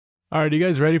All right, are you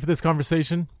guys ready for this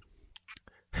conversation?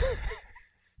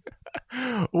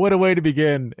 What a way to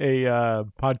begin a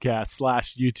podcast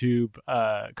slash YouTube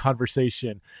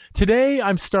conversation. Today,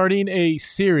 I'm starting a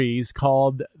series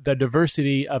called The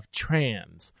Diversity of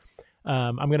Trans.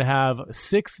 I'm going to have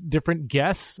 6 different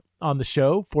guests on the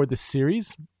show for this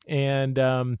series. And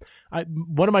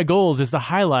one of my goals is to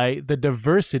highlight the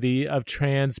diversity of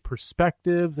trans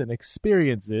perspectives and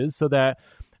experiences so that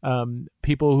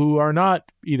people who are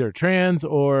not either trans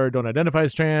or don't identify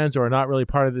as trans or are not really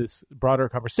part of this broader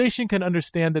conversation can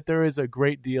understand that there is a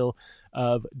great deal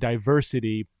of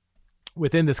diversity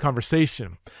within this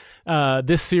conversation.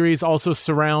 This series also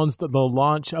surrounds the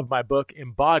launch of my book,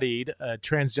 Embodied,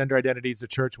 Transgender Identities, the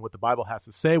Church, and What the Bible Has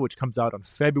to Say, which comes out on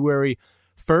February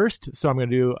 1st. So I'm going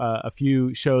to do a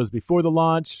few shows before the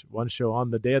launch, one show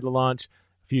on the day of the launch,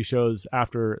 a few shows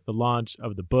after the launch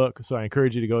of the book. So I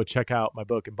encourage you to go check out my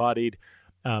book, Embodied,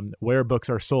 where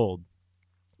books are sold.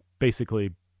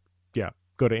 Basically,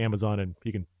 go to Amazon and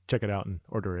you can check it out and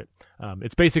order it.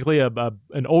 It's basically an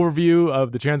overview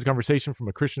of the trans conversation from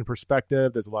a Christian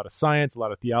perspective. There's a lot of science, a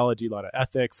lot of theology, a lot of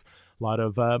ethics, a lot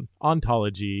of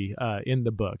ontology in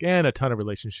the book, and a ton of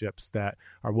relationships that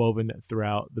are woven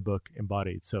throughout the book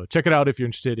Embodied. So check it out if you're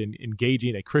interested in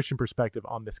engaging a Christian perspective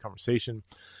on this conversation.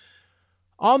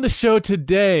 On the show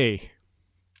today,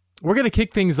 we're going to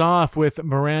kick things off with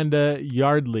Miranda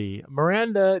Yardley.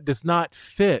 Miranda does not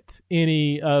fit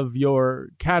any of your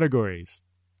categories.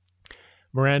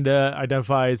 Miranda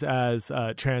identifies as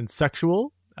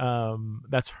transsexual.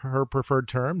 That's her preferred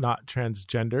term, not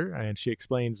transgender, and she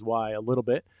explains why a little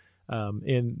bit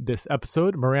in this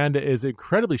episode. Miranda is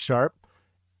incredibly sharp,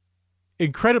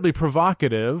 incredibly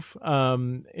provocative.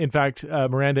 In fact,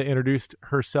 Miranda introduced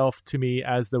herself to me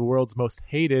as the world's most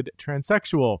hated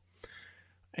transsexual.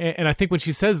 And I think when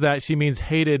she says that, she means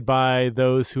hated by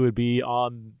those who would be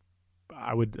on,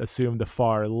 I would assume, the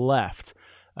far left.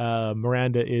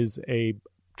 Miranda is a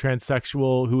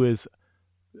transsexual who is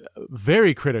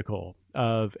very critical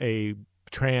of a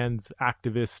trans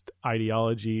activist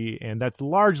ideology, and that's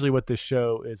largely what this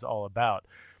show is all about.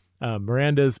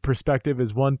 Miranda's perspective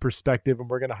is one perspective, and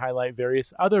we're going to highlight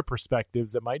various other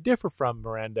perspectives that might differ from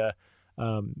Miranda,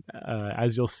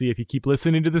 as you'll see if you keep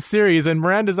listening to the series. And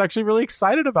Miranda's actually really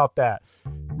excited about that.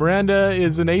 Miranda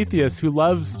is an atheist who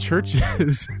loves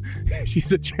churches.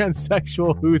 She's a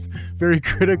transsexual who's very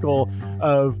critical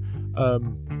of a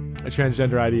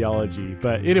transgender ideology.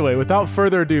 But anyway, without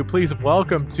further ado, please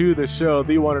welcome to the show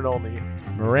the one and only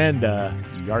Miranda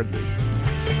Yardley.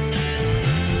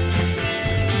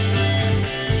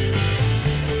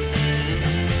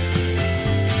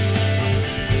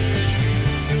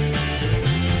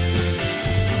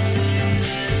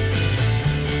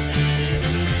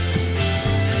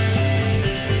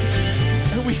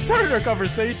 We started our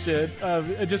conversation,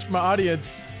 just for my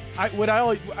audience,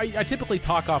 I typically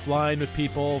talk offline with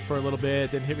people for a little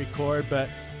bit, then hit record. But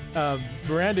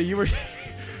Miranda,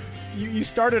 you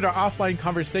started our offline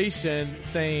conversation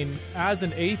saying, as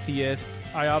an atheist,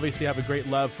 I obviously have a great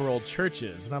love for old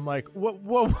churches, and I'm like,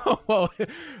 whoa.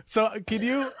 So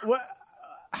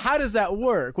how does that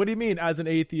work? What do you mean, as an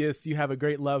atheist, you have a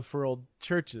great love for old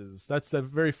churches? That's a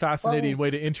very fascinating way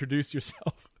to introduce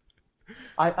yourself.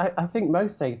 I think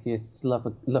most atheists love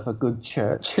a good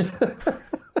church.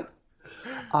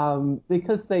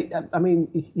 Because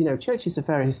churches are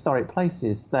very historic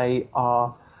places. They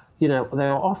are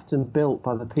often built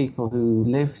by the people who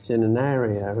lived in an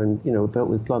area and, built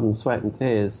with blood and sweat and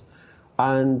tears.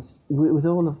 And with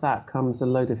all of that comes a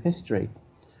load of history.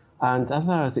 And as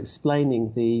I was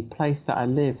explaining, the place that I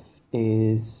live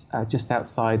is just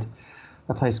outside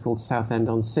a place called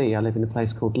Southend-on-Sea. I live in a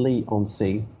place called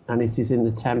Leigh-on-Sea, and it is in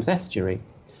the Thames estuary.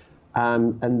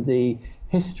 And the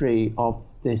history of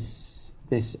this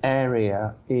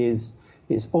area it's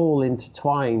all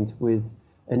intertwined with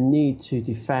a need to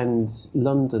defend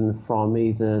London from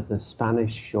either the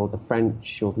Spanish or the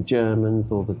French or the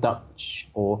Germans or the Dutch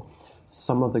or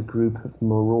some other group of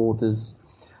marauders.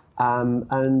 And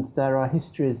there are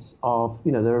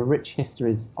rich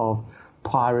histories of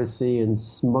piracy and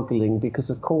smuggling, because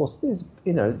of course there's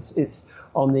it's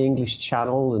on the English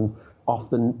Channel, and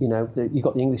often you've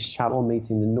got the English Channel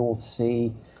meeting the North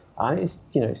Sea, and it's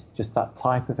just that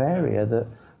type of area that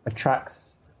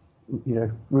attracts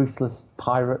ruthless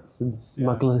pirates and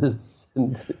smugglers. Yeah.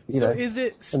 And so is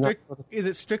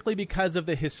it strictly because of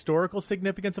the historical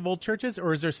significance of old churches,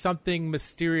 or is there something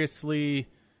mysteriously,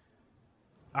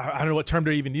 I don't know what term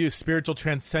to even use, spiritual,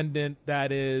 transcendent,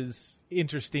 that is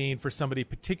interesting for somebody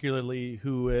particularly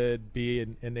who would be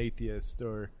an atheist,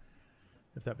 or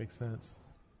if that makes sense?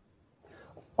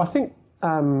 I think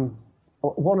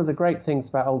one of the great things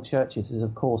about old churches is,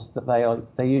 of course, that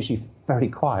they're usually very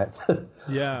quiet.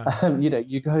 Yeah.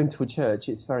 You go into a church,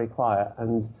 it's very quiet,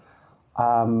 and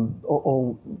I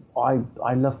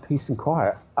love peace and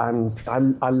quiet.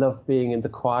 I love being in the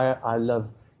quiet. I love,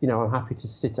 I'm happy to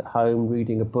sit at home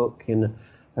reading a book in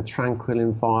a tranquil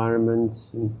environment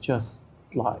and just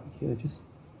just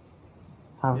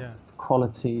have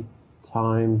quality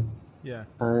time. Yeah.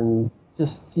 And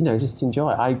just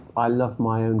enjoy it. I love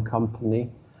my own company.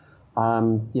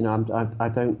 I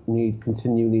don't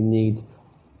continually need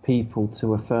people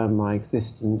to affirm my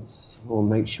existence or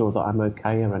make sure that I'm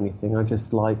okay or anything. I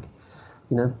just like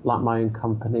my own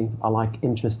company. I like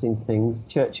interesting things.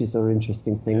 Churches are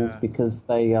interesting things because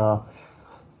they are,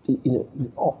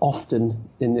 often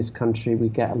in this country we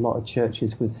get a lot of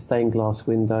churches with stained glass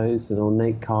windows and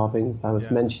ornate carvings. I was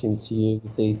mentioning to you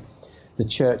the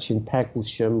church in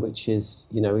Peglesham, which is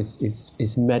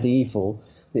medieval.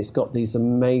 It's got these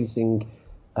amazing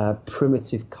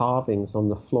primitive carvings on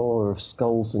the floor of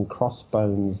skulls and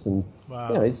crossbones, and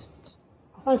it's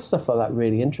I find stuff like that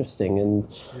really interesting, and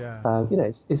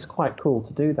it's quite cool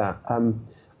to do that.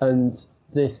 And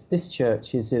this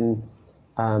church is in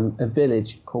a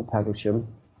village called Peglesham,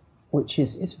 which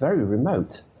is very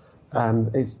remote.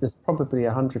 There's probably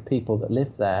 100 people that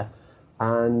live there,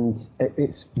 and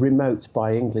it's remote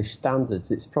by English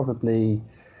standards. It's probably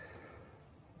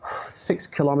 6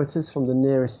 kilometres from the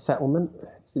nearest settlement,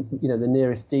 the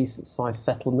nearest decent-sized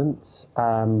settlement.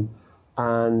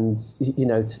 And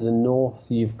to the north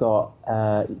you've got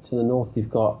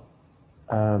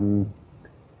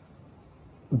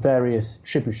various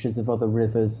tributaries of other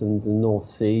rivers and the North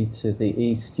Sea. To the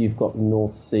east you've got the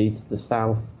North Sea. To the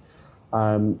south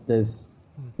there's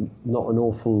not an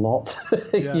awful lot.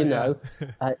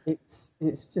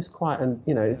 It's just quite, and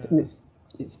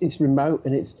it's remote,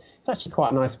 and it's actually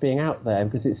quite nice being out there,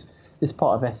 because this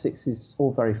part of Essex is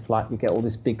all very flat. You get all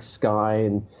this big sky,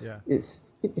 and it's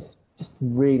just a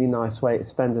really nice way to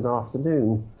spend an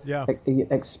afternoon.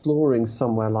 Exploring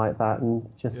somewhere like that and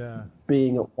just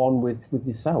being at one with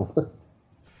yourself.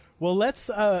 Well, let's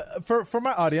for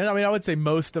my audience, I mean, I would say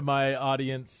most of my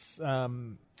audience, I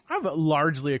have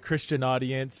largely a Christian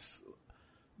audience.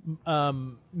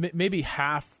 Maybe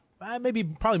half,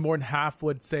 probably more than half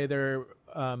would say they're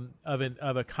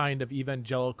of a kind of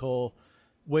evangelical,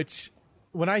 which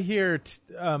when I hear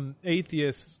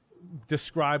atheists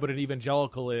describe what an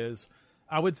evangelical is,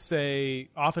 I would say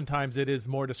oftentimes it is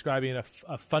more describing a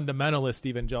fundamentalist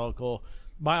evangelical.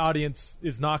 My audience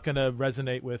is not going to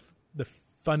resonate with the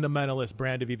fundamentalist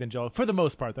brand of evangelical. For the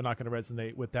most part, they're not going to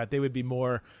resonate with that. They would be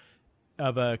more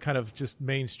of a kind of just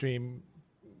mainstream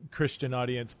Christian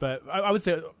audience. But I would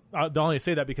say, I'll only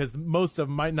say that because most of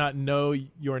them might not know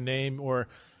your name or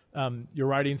your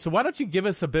writing. So why don't you give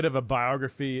us a bit of a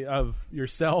biography of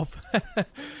yourself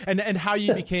and how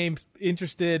you became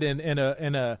interested in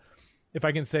a, if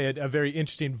I can say it, a very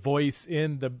interesting voice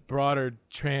in the broader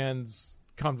trans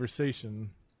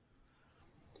conversation.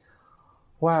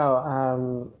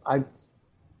 Well, I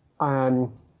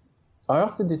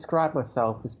often describe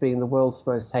myself as being the world's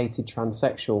most hated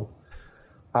transsexual,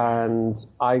 and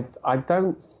I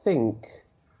don't think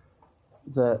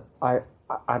that I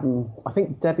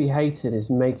think Debbie Hayton is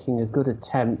making a good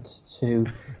attempt to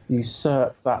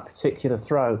usurp that particular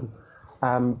throne,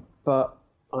 but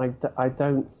I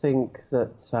don't think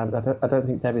that I don't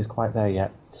think Debbie's quite there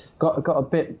yet. Got a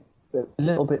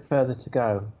little bit further to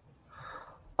go.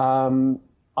 I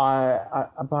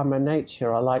by my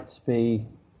nature I like to be.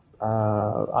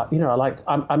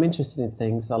 I'm interested in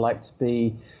things. I like to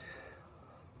be.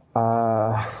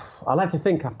 I like to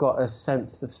think I've got a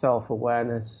sense of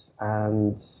self-awareness,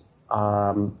 and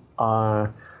I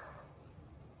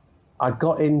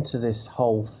got into this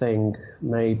whole thing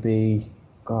maybe,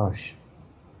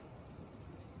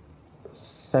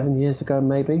 7 years ago,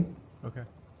 maybe. Okay.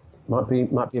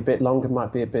 Might be a bit longer,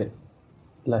 might be a bit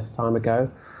less time ago.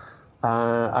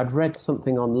 I'd read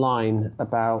something online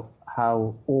about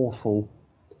how awful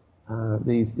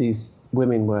these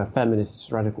women were,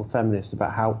 feminists, radical feminists,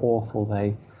 about how awful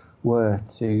they were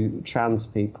to trans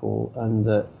people, and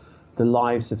that the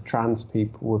lives of trans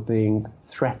people were being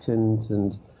threatened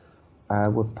and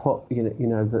were put,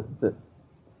 that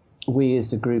we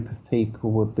as a group of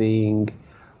people were being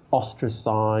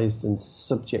ostracized and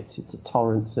subjected to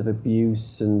torrents of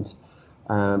abuse and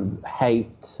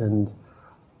hate and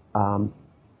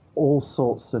all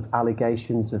sorts of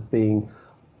allegations of being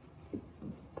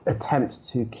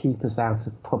attempts to keep us out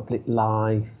of public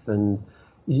life, and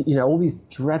all these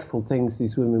dreadful things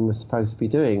these women were supposed to be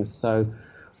doing. So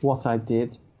what I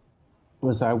did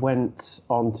was I went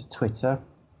onto Twitter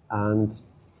and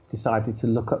decided to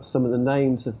look up some of the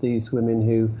names of these women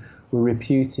who were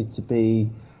reputed to be,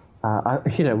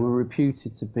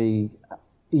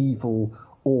 evil,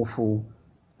 awful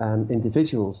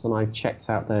individuals. And I checked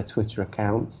out their Twitter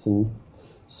accounts and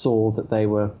saw that they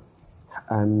were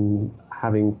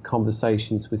having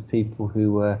conversations with people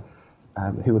who were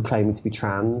claiming to be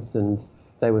trans, and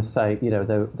they were saying,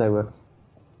 they were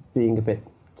being a bit,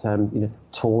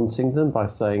 taunting them by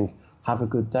saying, "Have a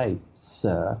good day,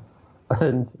 sir,"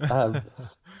 and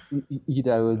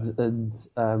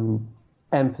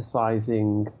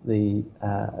emphasizing the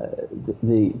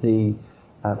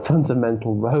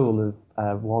fundamental role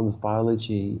of one's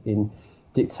biology in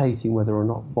dictating whether or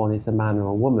not one is a man or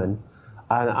a woman.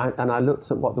 And I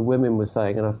looked at what the women were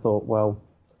saying, and I thought, well,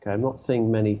 okay, I'm not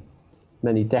seeing many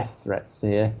death threats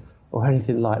here or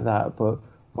anything like that, but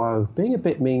wow, being a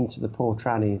bit mean to the poor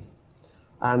trannies.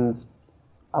 And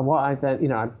what I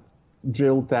then, I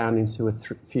drilled down into a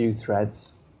few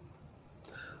threads,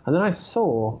 and then I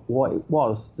saw what it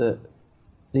was that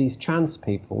these trans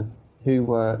people, who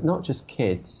were not just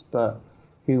kids, but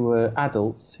who were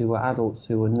adults who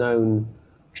were known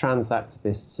trans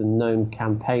activists and known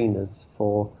campaigners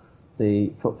for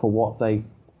what they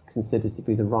considered to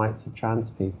be the rights of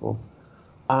trans people.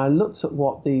 I looked at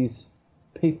what these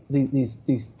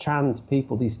trans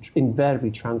people, these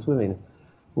invariably trans women,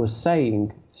 were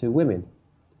saying to women,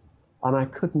 and I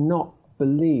could not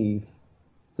believe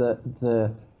that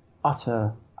the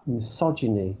utter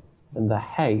misogyny and the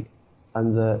hate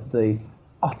and the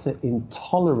utter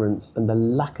intolerance and the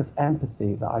lack of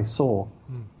empathy that I saw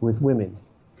with women.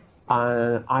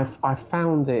 I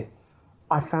found it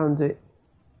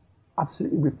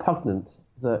absolutely repugnant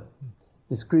that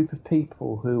this group of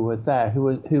people who were there,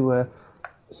 who were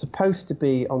supposed to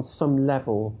be on some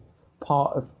level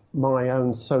part of my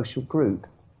own social group,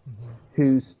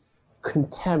 whose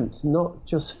contempt not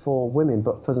just for women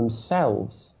but for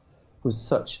themselves was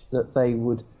such that they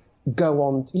would go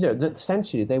on, that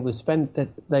essentially they would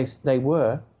they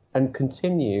were and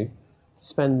continue to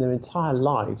spend their entire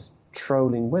lives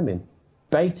trolling women,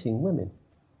 baiting women.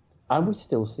 And we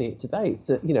still see it today. It's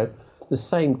the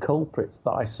same culprits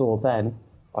that I saw then,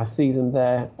 I see them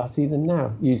there, I see them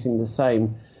now, using the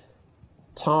same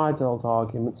tired old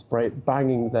arguments,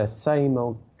 banging their same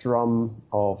old drum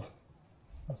of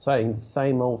saying the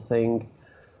same old thing,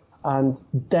 and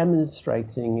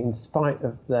demonstrating, in spite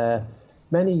of their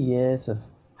many years of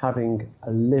having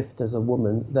lived as a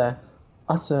woman, their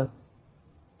utter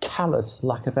callous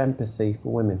lack of empathy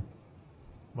for women.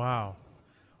 Wow.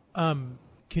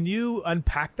 Can you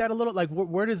unpack that a little? Like,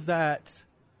 where does that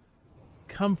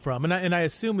come from? And I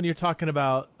assume when you're talking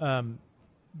about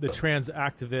the trans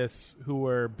activists who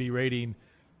were berating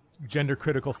gender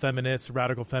critical feminists,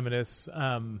 radical feminists,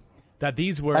 that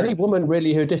these were any woman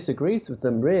really who disagrees with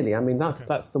them. Really, I mean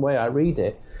that's the way I read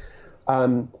it.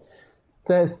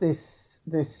 There's this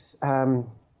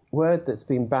word that's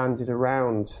been bandied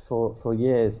around for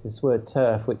years. This word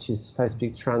TERF, which is supposed to be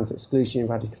trans exclusionary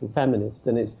radical feminist,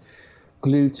 and it's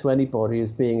glued to anybody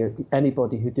as being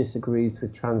anybody who disagrees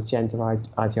with transgender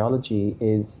ideology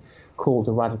is called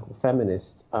a radical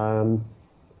feminist.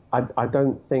 I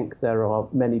don't think there are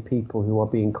many people who are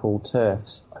being called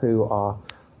TERFs who are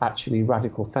actually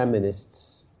radical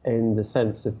feminists in the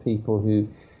sense of people who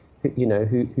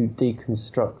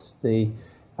deconstruct the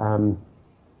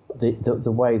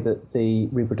way that the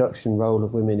reproduction role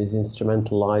of women is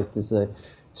instrumentalized as a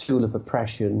tool of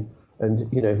oppression, and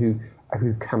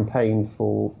who campaign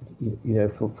for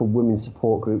women's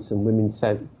support groups and women's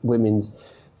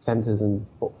centres and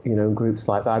groups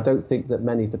like that. I don't think that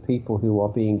many of the people who are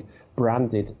being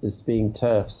branded as being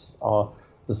TERFs are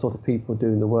the sort of people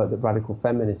doing the work that radical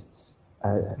feminists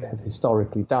have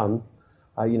historically done.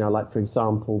 Like, for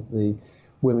example, the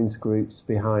women's groups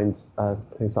behind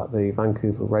things like the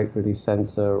Vancouver Rape Relief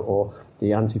Centre, or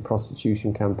the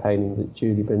anti-prostitution campaigning that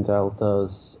Julie Bindel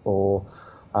does, or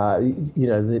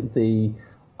the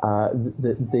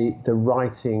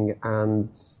writing and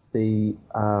the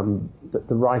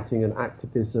writing and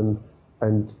activism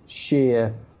and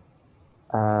sheer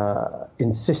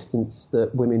insistence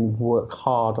that women work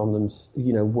hard on them,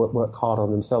 work hard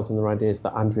on themselves and their ideas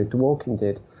that Andrea Dworkin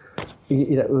did.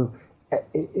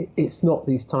 It's not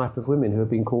these type of women who are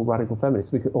being called radical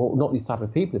feminists, or not these type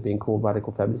of people who are being called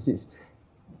radical feminists. It's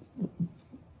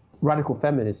radical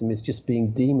feminism is just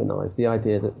being demonized. The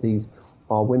idea that these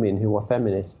are women who are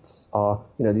feminists, are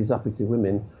these uppity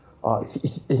women,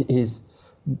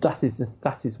 that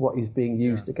is what is being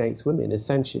used against women.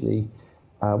 Essentially,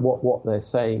 what they're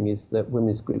saying is that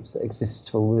women's groups that exist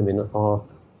for women are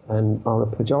a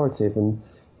pejorative, and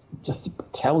just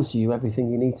tells you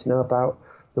everything you need to know about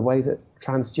the way that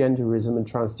transgenderism and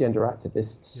transgender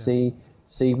activists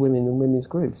see women and women's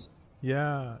groups.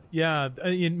 Yeah.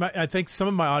 I think some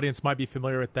of my audience might be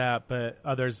familiar with that, but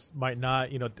others might not.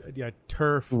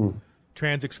 TERF,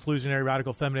 trans exclusionary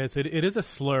radical feminists. It is a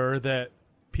slur that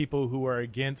people who are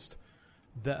against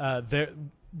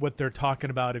what they're talking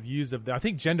about have used of. I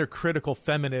think gender critical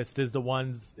feminist is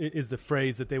the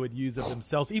phrase that they would use of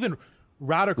themselves. Even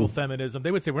radical feminism,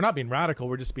 they would say we're not being radical,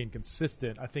 we're just being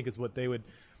consistent, I think is what they would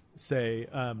say.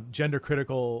 Gender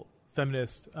critical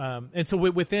feminist, and so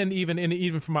within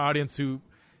even from my audience, who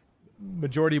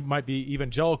majority might be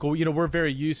evangelical, we're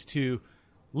very used to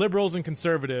liberals and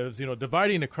conservatives,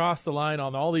 dividing across the line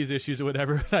on all these issues or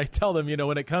whatever. I tell them,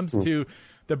 when it comes to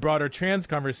the broader trans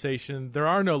conversation, there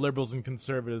are no liberals and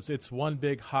conservatives. It's one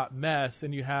big hot mess,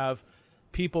 and you have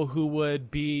people who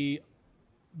would be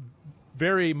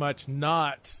very much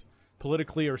not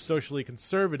politically or socially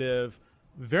conservative,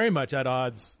 very much at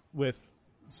odds with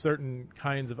certain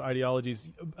kinds of ideologies.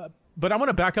 But I want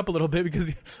to back up a little bit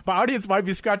because my audience might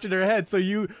be scratching their head. So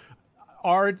you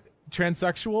are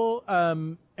transsexual,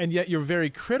 and yet you're very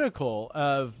critical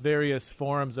of various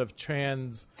forms of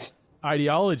trans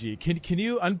ideology. Can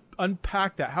you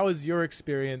unpack that? How is your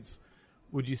experience,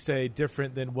 would you say,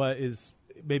 different than what is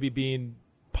maybe being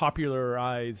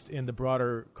popularized in the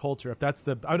broader culture? If that's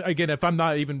again, if I'm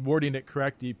not even wording it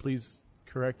correctly, please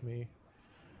correct me.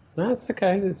 That's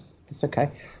okay. It's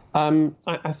okay.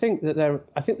 I think that there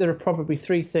are probably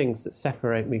three things that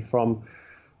separate me from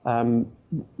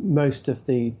most of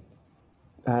the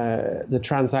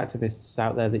trans activists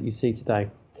out there that you see today.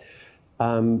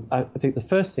 I think the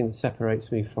first thing that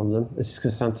separates me from them, this is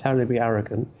going to sound terribly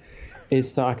arrogant,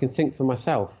 is that I can think for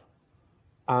myself,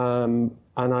 and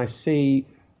I see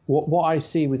what I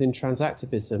see within trans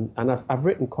activism, and I've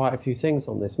written quite a few things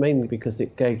on this, mainly because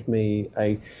it gave me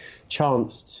a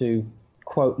chance to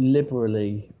quote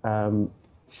liberally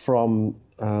from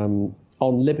On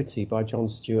Liberty by John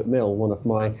Stuart Mill, one of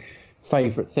my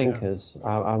favourite thinkers.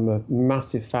 I'm a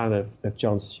massive fan of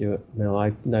John Stuart Mill.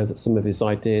 I know that some of his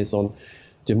ideas on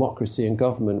democracy and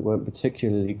government weren't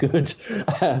particularly good,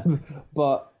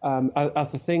 but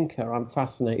as a thinker, I'm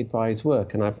fascinated by his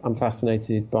work, and I'm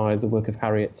fascinated by the work of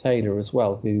Harriet Taylor as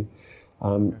well, who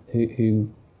I've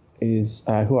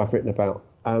written about.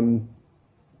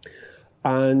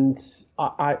 And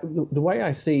the way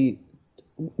I see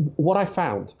what I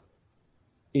found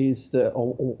is that,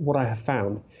 or what I have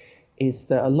found, is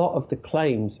that a lot of the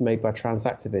claims made by trans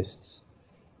activists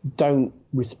don't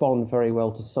respond very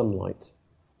well to sunlight.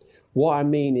 What I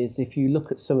mean is, if you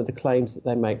look at some of the claims that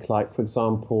they make, like, for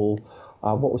example,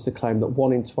 what was the claim that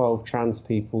 1 in 12 trans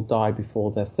people die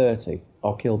before they're 30,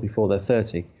 or killed before they're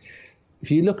 30?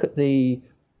 If you look at the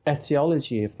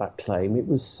etiology of that claim, it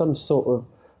was some sort of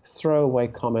throwaway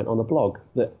comment on a blog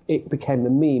that it became a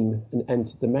meme and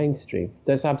entered the mainstream.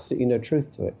 There's absolutely no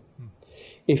truth to it.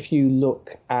 If you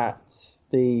look at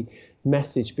the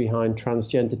message behind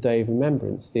Transgender Day of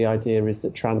Remembrance, the idea is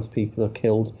that trans people are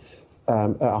killed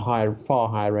at a far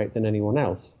higher rate than anyone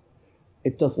else.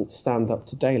 It doesn't stand up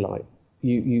to daylight.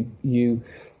 You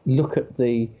look at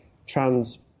the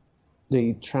trans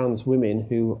women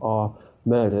who are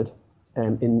murdered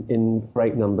in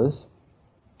great numbers,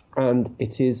 and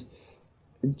it is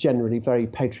generally very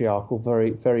patriarchal,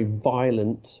 very, very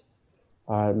violent.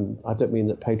 I don't mean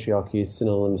that patriarchy is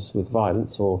synonymous with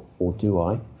violence, or do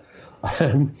I?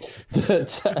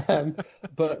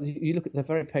 But you look at the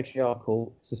very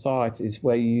patriarchal societies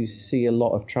where you see a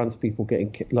lot of trans people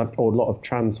or a lot of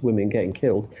trans women getting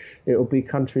killed. It'll be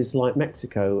countries like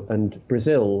Mexico and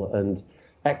Brazil and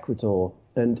Ecuador,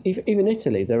 and even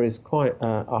Italy. There is quite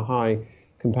a high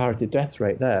comparative death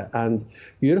rate there. And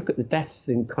you look at the deaths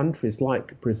in countries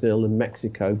like Brazil and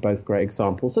Mexico, both great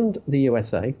examples, and the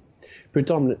USA.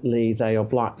 Predominantly, they are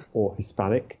black or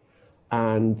Hispanic,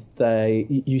 and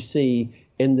you see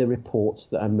in the reports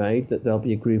that are made that there'll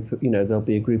be a group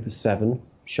of 7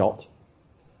 shot,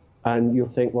 and you'll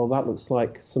think, well, that looks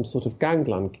like some sort of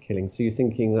gangland killing. So you're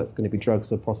thinking that's going to be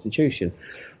drugs or prostitution,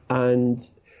 and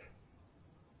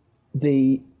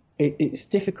it's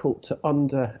difficult to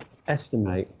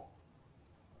underestimate.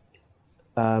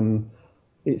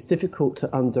 It's difficult to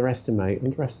underestimate.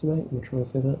 Underestimate? Am I trying to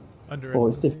say that? Or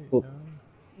it's difficult.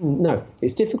 No,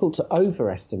 it's difficult to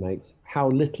overestimate how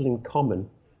little in common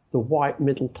the white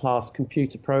middle-class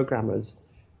computer programmers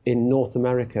in North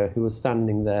America who are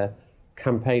standing there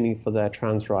campaigning for their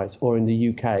trans rights, or in the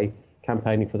UK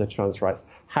campaigning for their trans rights.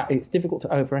 It's difficult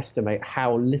to overestimate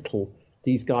how little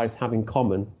these guys have in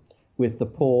common with the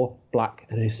poor black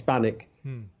and Hispanic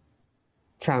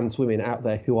trans women out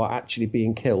there who are actually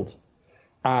being killed.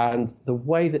 And the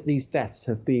way that these deaths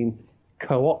have been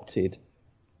co-opted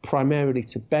primarily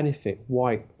to benefit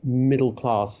white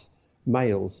middle-class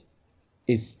males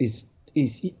is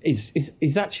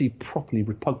actually properly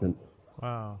repugnant.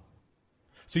 Wow.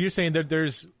 So you're saying that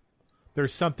there's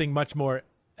something much more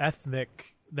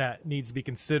ethnic that needs to be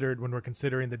considered when we're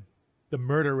considering the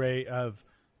murder rate of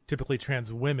typically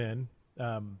trans women,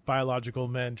 biological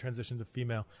men transition to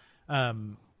female.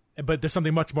 But there's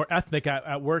something much more ethnic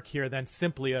at work here than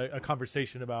simply a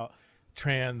conversation about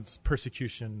trans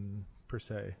persecution per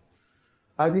se.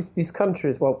 These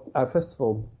countries, first of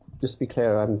all, just to be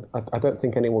clear, I don't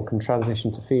think anyone can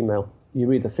transition to female.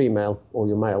 You're either female or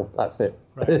you're male. That's it.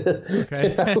 Right.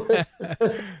 Okay.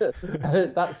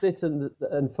 That's it,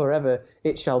 and forever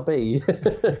it shall be.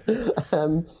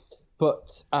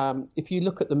 But if you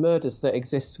look at the murders that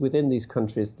exist within these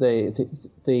countries,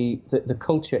 the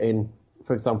culture in,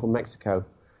 for example, Mexico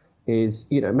is,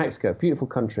 Mexico, beautiful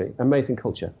country, amazing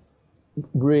culture,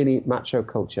 really macho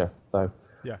culture though.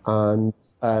 Yeah. And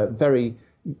very,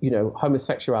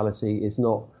 homosexuality is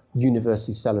not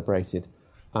universally celebrated.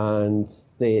 And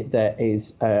there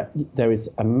is a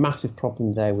massive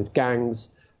problem there with gangs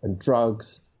and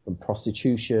drugs and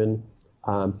prostitution.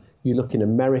 You look in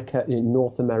America, in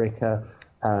North America,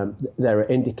 there are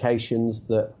indications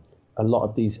that a lot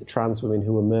of these trans women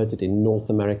who were murdered in North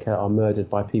America are murdered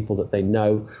by people that they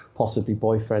know, possibly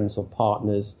boyfriends or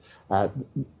partners.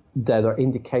 There are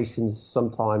indications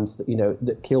sometimes that,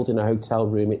 that killed in a hotel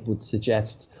room, it would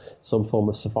suggest some form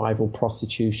of survival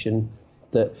prostitution.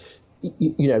 That,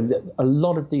 a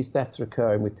lot of these deaths are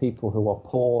occurring with people who are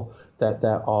poor, that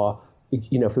there are,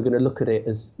 if we're going to look at it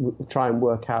as try and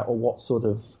work out what sort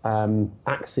of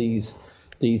axes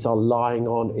these are lying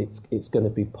on, it's going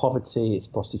to be poverty, it's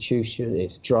prostitution,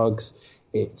 it's drugs,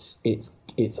 it's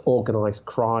organized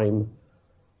crime,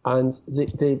 and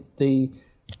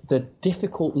the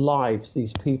difficult lives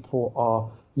these people are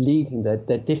leading, their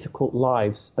difficult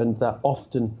lives, and their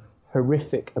often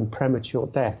horrific and premature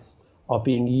deaths are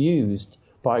being used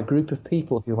by a group of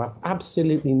people who have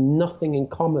absolutely nothing in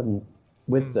common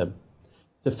with them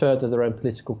to further their own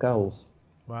political goals.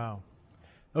 Wow.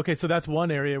 Okay, so that's one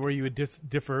area where you would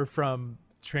differ from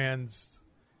trans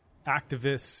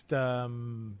activist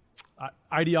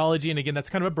ideology, and again, that's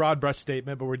kind of a broad brush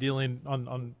statement, but we're dealing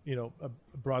on a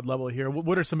broad level here.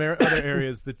 What are some other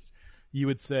areas that you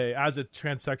would say, as a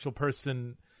transsexual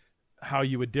person, how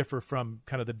you would differ from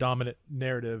kind of the dominant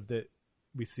narrative that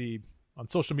we see on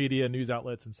social media, news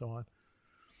outlets, and so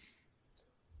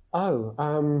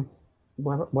on?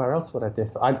 Where else would I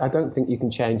differ? I don't think you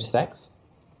can change sex.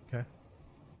 Okay.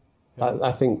 Yeah.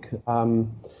 I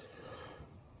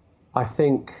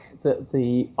think that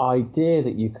the idea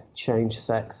that you could change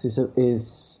sex is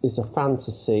a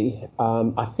fantasy.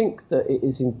 I think that it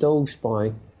is indulged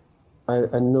by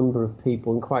a number of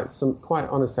people, and quite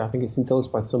honestly, I think it's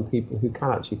indulged by some people who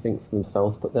can actually think for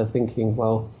themselves, but they're thinking,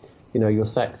 well, your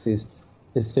sex is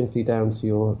simply down to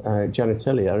your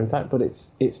genitalia. In fact, but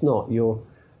it's not. Your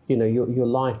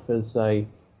life as a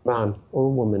man or a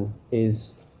woman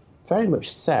is very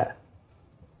much set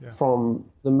from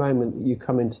the moment that you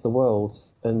come into the world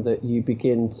and that you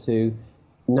begin to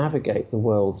navigate the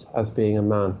world as being a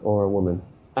man or a woman.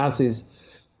 As is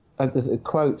a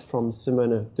quote from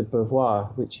Simone de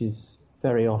Beauvoir, which is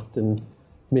very often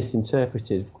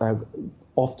misinterpreted,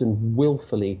 often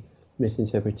willfully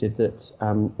misinterpreted, that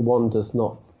one does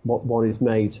not, one is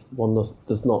made, one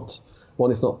is not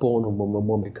born a woman,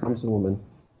 one becomes a woman,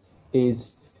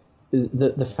 is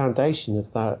the foundation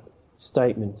of that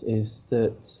statement is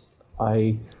that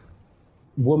a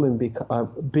woman,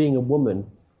 being a woman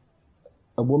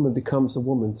becomes a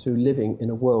woman through living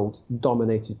in a world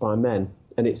dominated by men.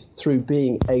 And it's through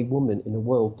being a woman in a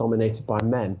world dominated by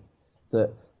men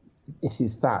that it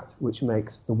is that which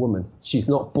makes the woman. She's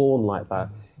not born like that.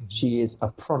 She is a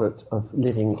product of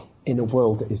living in a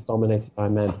world that is dominated by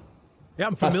men. Yeah,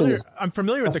 I'm familiar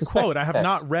with the quote. I have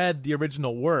not read the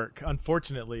original work,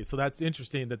 unfortunately. So that's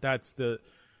interesting that's the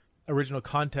original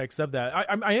context of that.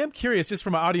 I am curious, just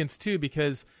from an audience too,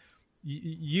 because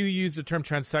you use the term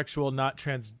transsexual, not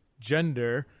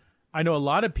transgender. I know a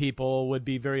lot of people would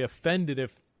be very offended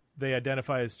if they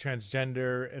identify as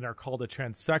transgender and are called a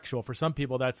transsexual. For some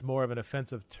people, that's more of an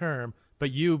offensive term,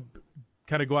 but you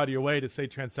kind of go out of your way to say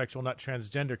transsexual, not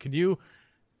transgender. Can you,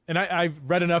 and I've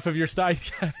read enough of your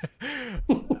stuff,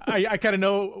 I kind of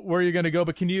know where you're going to go,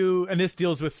 but can you, and this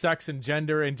deals with sex and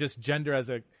gender and just gender as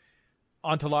a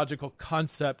ontological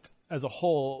concept as a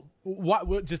whole,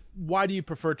 why do you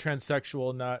prefer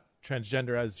transsexual, not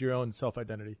transgender, as your own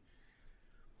self-identity?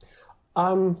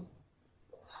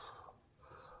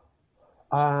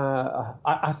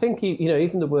 I think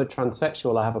even the word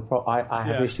transsexual, I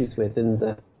have issues with, in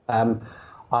that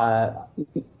I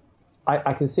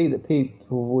can see that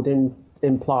people would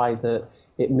imply that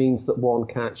it means that one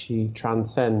can actually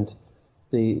transcend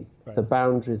the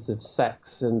boundaries of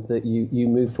sex, and that you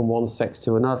move from one sex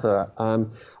to another.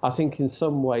 I think in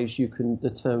some ways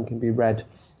the term can be read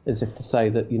as if to say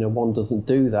that one doesn't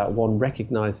do that. One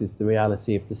recognises the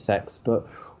reality of the sex, but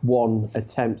one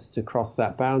attempts to cross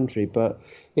that boundary. But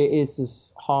it is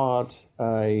as hard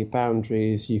a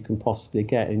boundary as you can possibly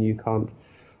get, and you can't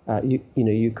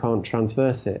you can't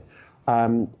transverse it.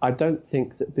 I don't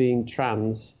think that being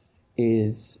trans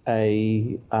is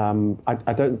I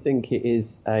don't think it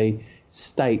is a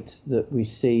state that we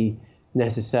see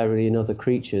necessarily in other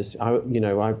creatures. I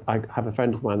have a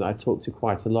friend of mine that I talk to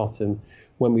quite a lot, and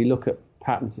when we look at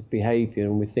patterns of behaviour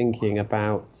and we're thinking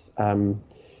about when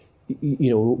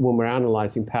we're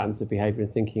analysing patterns of behaviour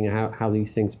and thinking how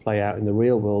these things play out in the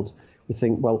real world, we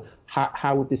think, well,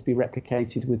 how would this be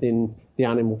replicated within the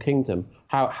animal kingdom?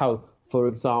 How, for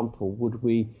example, would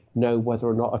we know whether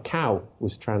or not a cow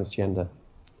was transgender?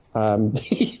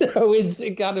 It's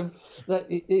kind of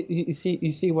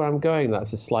you see where I'm going.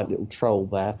 That's a slight little troll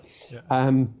there.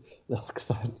 Yeah.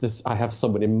 Because I have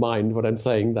someone in mind when I'm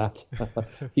saying that.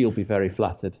 He'll be very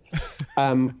flattered.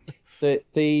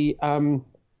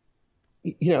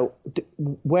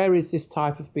 Where is this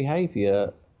type of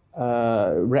behaviour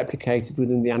replicated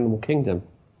within the animal kingdom?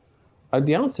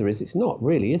 The answer is it's not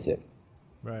really, is it?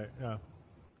 Right. Yeah.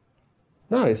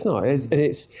 No, it's not. I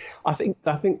think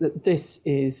that this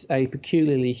is a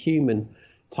peculiarly human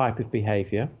type of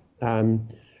behaviour.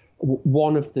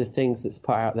 One of the things that's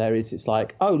put out there is it's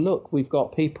like, oh, look, we've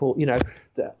got people,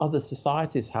 that other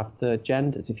societies have third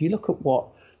genders. If you look at what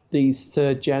these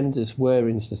third genders were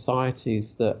in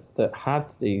societies that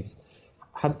had these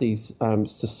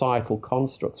societal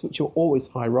constructs, which are always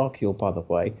hierarchical, by the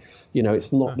way.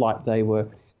 It's not like they were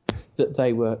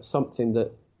something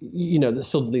that, that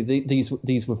suddenly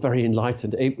these were very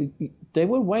enlightened. They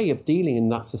were a way of dealing in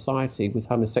that society with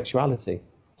homosexuality.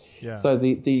 Yeah. So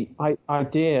the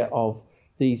idea of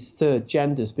these third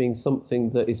genders being something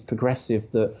that is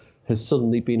progressive, that has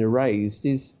suddenly been erased,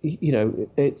 is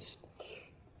it's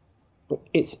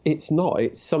not.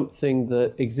 It's something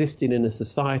that existing in a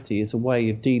society is a way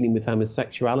of dealing with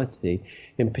homosexuality,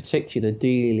 in particular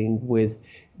dealing with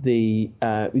the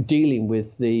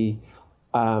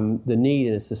need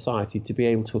in a society to be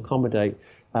able to accommodate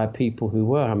people who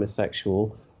were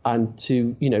homosexual, and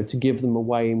to give them a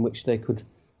way in which they could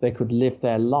live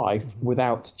their life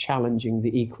without challenging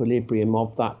the equilibrium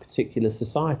of that particular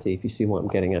society, if you see what I'm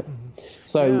getting at. Mm-hmm.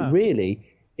 So yeah. Really,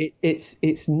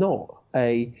 it's not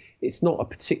a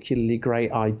particularly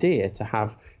great idea to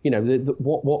have,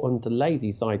 what underlay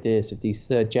these ideas of these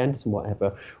third genders and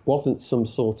whatever wasn't some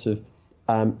sort of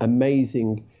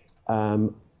amazingly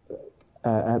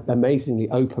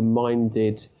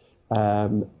open-minded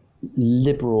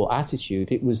liberal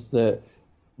attitude. It was that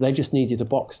they just needed a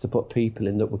box to put people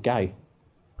in that were gay.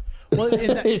 Well,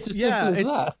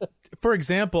 for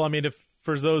example, I mean, if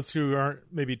for those who aren't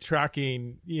maybe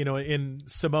tracking, in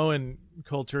Samoan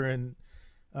culture and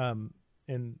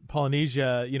in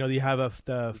Polynesia, you have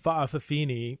the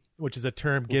fa'afafini, which is a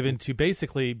term given to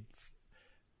basically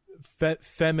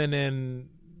feminine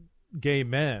gay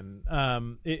men.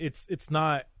 It's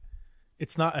not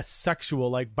a sexual,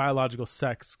 like biological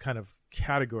sex kind of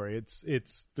category.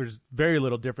 There's very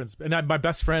little difference. And one of my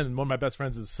best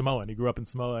friends is Samoan. He grew up in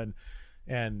Samoa,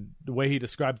 and the way he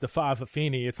describes the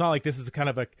fa'afafini, it's not like this is a kind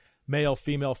of a male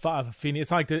female fa'afafini.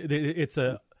 It's not like it's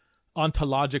a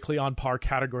ontologically on par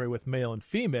category with male and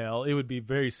female. It would be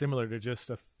very similar to just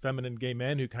a feminine gay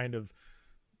man who kind of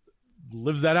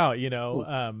lives that out,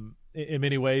 in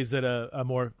many ways that a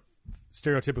more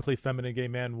stereotypically feminine gay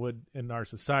man would in our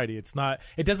society. It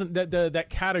doesn't that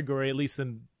category, at least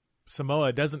in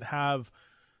Samoa, doesn't have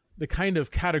the kind of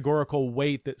categorical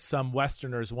weight that some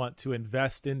Westerners want to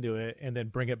invest into it and then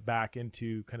bring it back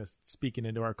into kind of speaking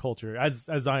into our culture. I'm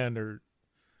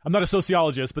not a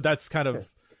sociologist, but that's kind of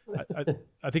I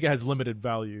think it has limited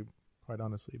value, quite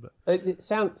honestly. But it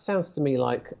sounds to me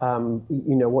like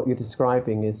what you're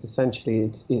describing is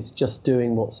essentially it's just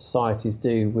doing what societies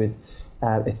do with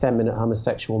effeminate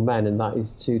homosexual men, and that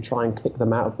is to try and kick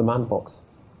them out of the man box.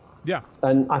 Yeah,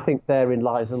 and I think therein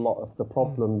lies a lot of the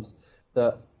problems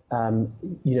that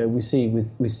we see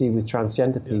with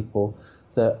transgender people.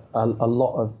 That a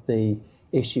lot of the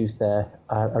issues there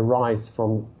arise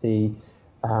from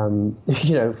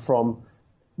from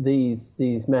these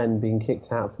men being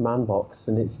kicked out of the man box,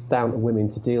 and it's down to women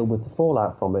to deal with the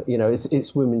fallout from it.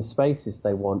 It's women's spaces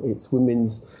they want. It's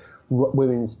women's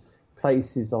women's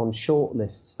places on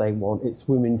shortlists they want. It's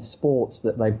women's sports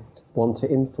that they want to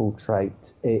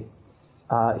infiltrate. It's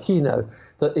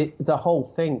the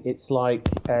whole thing. It's like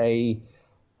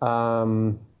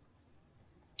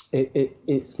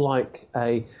it's like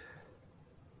an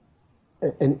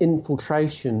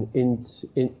infiltration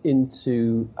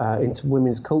into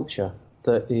women's culture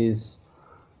that is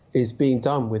being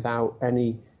done without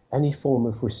any form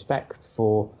of respect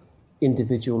for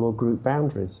individual or group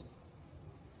boundaries.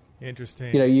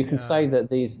 Interesting. You can say that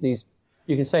these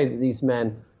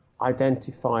men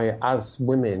identify as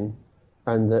women,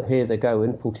 and that here they go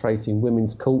infiltrating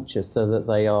women's culture so that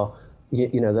they are,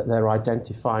 that they're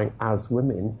identifying as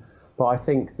women. But I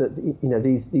think that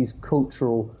these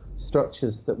cultural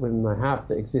structures that women may have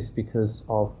that exist because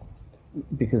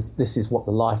this is what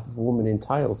the life of a woman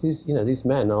entails. These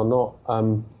men are not.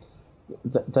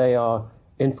 They are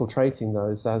infiltrating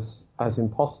those as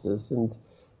imposters, and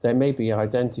they may be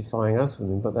identifying as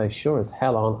women, but they sure as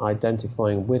hell aren't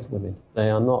identifying with women.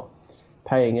 They are not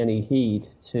paying any heed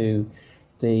to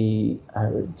the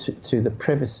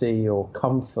privacy or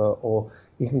comfort, or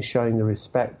even showing the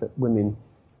respect that women.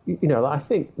 I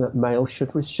think that males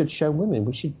should show women.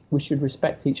 We should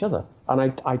respect each other,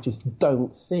 and I just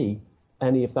don't see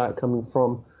any of that coming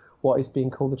from what is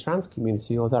being called the trans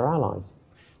community or their allies.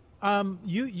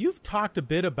 You've talked a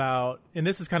bit about, and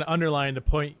this is kind of underlying the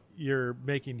point you're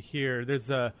making here.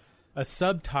 There's a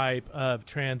subtype of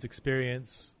trans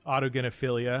experience,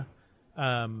 autogynephilia,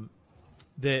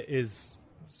 that is,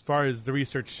 as far as the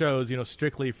research shows,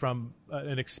 strictly from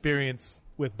an experience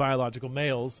with biological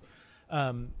males.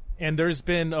 And there's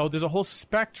a whole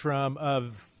spectrum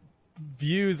of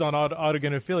views on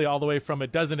autogynephilia, all the way from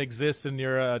it doesn't exist and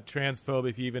you're a transphobe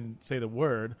if you even say the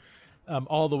word,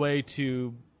 all the way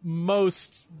to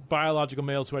most biological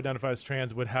males who identify as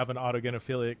trans would have an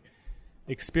autogynephilic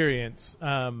experience.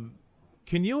 Can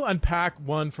you unpack,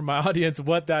 one, for my audience,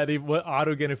 what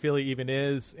autogynephilia even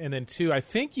is? And then two, I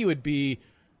think you would be,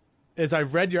 as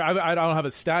I've read I don't have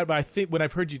a stat, but I think when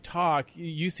I've heard you talk,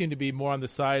 you seem to be more on the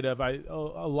side of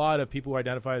a lot of people who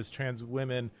identify as trans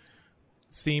women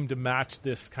seem to match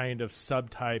this kind of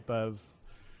subtype of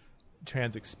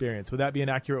trans experience. Would that be an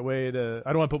accurate way to, I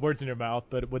don't want to put words in your mouth,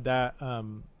 but would that,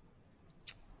 can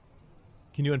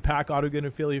you unpack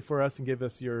autogynephilia for us and give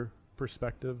us your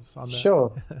perspectives on that?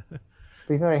 Sure.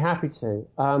 Be very happy to.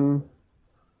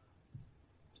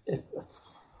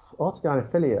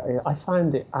 Autogynephilia, I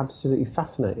find it absolutely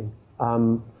fascinating.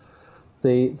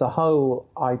 The whole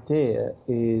idea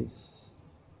is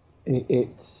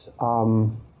it's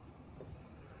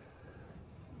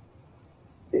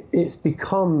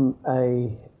become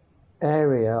a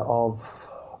area of,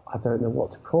 I don't know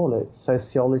what to call it,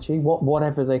 sociology,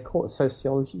 whatever they call it,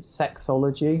 sociology,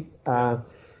 sexology,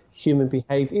 human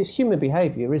behavior. It's human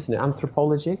behavior, isn't it?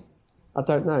 Anthropology? I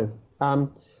don't know.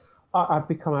 I've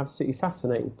become absolutely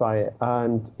fascinated by it,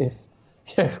 and if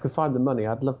I could find the money,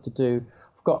 I'd love to do.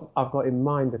 I've got in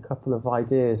mind a couple of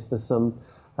ideas for some.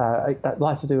 I'd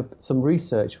like to do some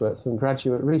research work, some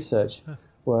graduate research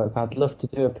work. I'd love to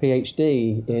do a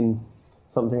PhD in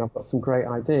something. I've got some great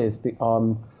ideas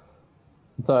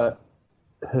that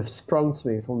have sprung to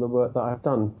me from the work that I've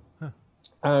done.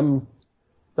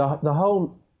 The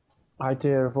whole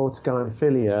idea of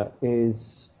autogynephilia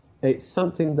is, it's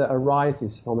something that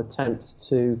arises from attempts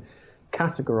to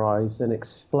categorize and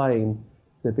explain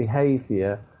the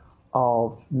behavior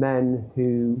of men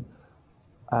who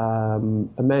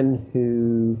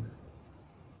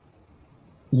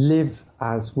live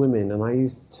as women, and I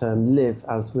use the term "live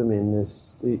as women"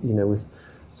 as with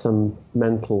some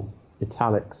mental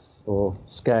italics or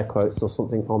scare quotes or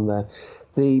something on there.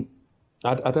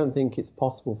 I don't think it's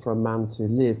possible for a man to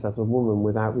live as a woman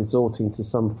without resorting to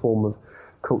some form of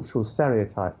cultural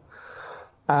stereotype.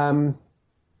 Now,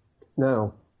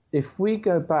 if we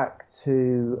go back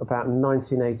to about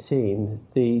 1918,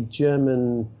 the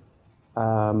German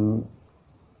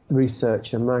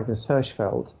researcher Magnus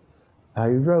Hirschfeld, he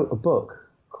wrote a book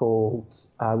called,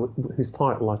 whose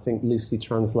title I think loosely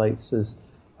translates as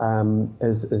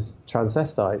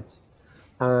transvestites,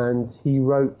 and he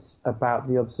wrote about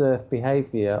the observed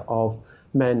behaviour of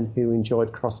men who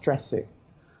enjoyed cross-dressing.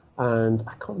 And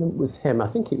I can't remember if it was him, I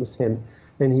think it was him,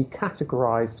 and he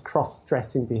categorised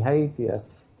cross-dressing behaviour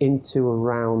into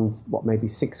around, maybe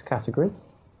 6 categories.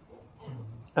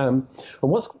 And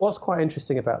what's quite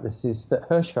interesting about this is that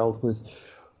Hirschfeld was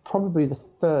probably the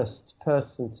first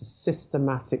person to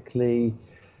systematically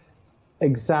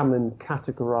examine,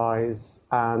 categorise,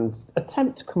 and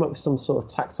attempt to come up with some sort of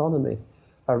taxonomy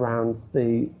around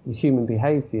the human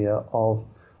behaviour of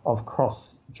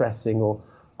cross-dressing or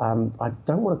I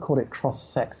don't want to call it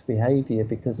cross-sex behaviour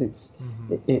because it's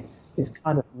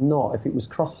kind of not. If it was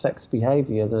cross-sex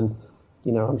behaviour, then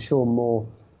I'm sure more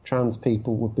trans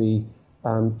people would be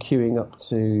queuing up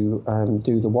to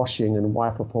do the washing and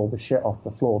wipe up all the shit off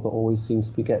the floor that always seems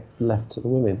to be get left to the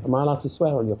women. Am I allowed to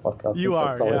swear on your podcast? You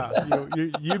are, yeah.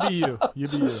 You be you. You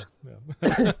be you.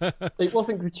 Yeah. It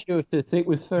wasn't gratuitous. It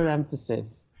was for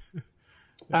emphasis.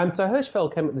 And so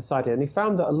Hirschfeld came up with this idea, and he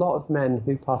found that a lot of men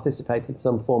who participated in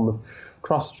some form of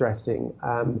cross-dressing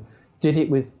did it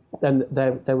with, and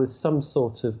there was some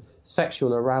sort of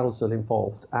sexual arousal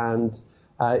involved. And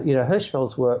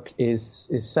Hirschfeld's work is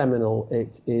seminal.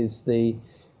 It's the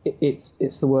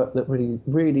work that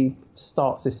really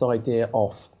starts this idea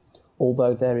off.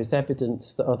 Although there is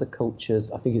evidence that other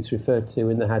cultures, I think it's referred to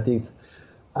in the Hadith,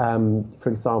 for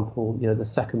example, the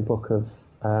second book of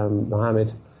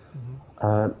Muhammad.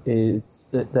 Is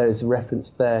that there is a reference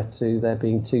there to there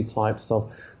being two types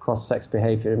of cross-sex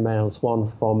behaviour in males,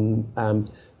 one from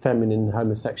feminine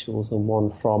homosexuals and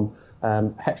one from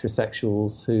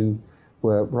heterosexuals who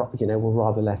were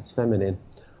rather less feminine.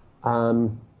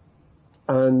 Another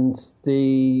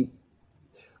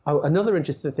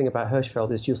interesting thing about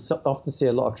Hirschfeld is you'll often see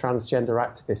a lot of transgender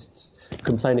activists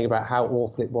complaining about how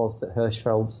awful it was that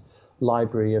Hirschfeld's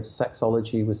library of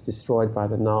sexology was destroyed by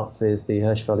the Nazis, the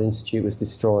Hirschfeld Institute was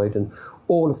destroyed, and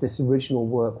all of this original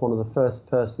work, one of the first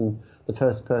person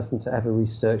to ever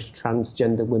research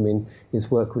transgender women, his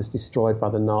work was destroyed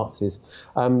by the Nazis.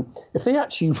 If they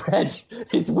actually read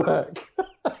his work,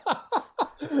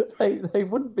 they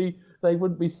wouldn't be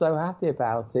so happy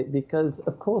about it, because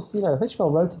of course,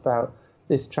 Hirschfeld wrote about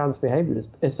this trans behaviour as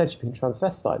essentially being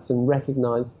transvestites, and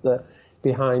recognised that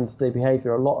behind the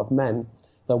behaviour of a lot of men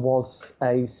there was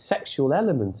a sexual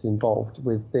element involved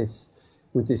with this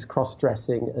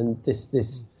cross-dressing and this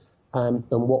and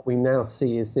what we now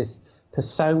see is this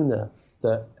persona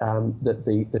that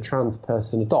the trans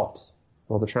person adopts,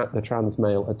 or the trans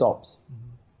male adopts.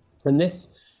 And this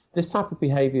type of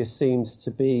behaviour seems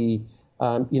to be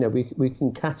we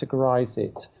can categorise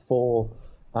it for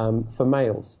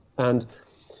males. And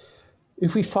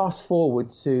if we fast forward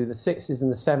to the 60s and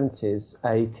the 70s,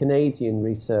 a Canadian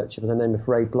researcher by the name of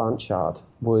Ray Blanchard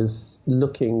was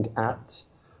looking at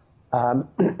the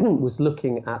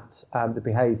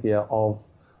behaviour of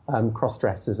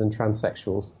cross-dressers and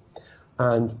transsexuals.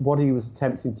 And what he was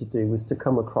attempting to do was to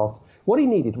come across, what he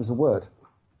needed was a word.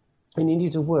 He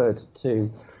needed a word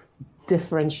to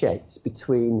differentiate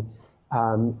between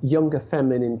younger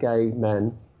feminine gay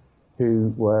men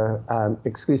who were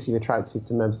exclusively attracted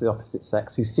to members of the opposite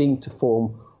sex, who seemed to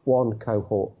form one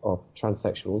cohort of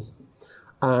transsexuals,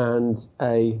 and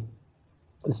the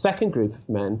second group of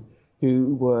men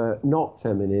who were not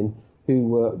feminine, who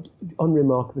were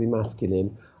unremarkably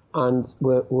masculine, and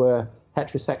were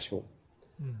heterosexual.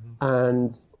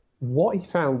 And what he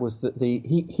found was that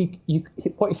he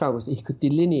could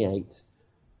delineate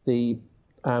the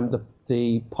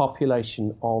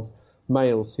population of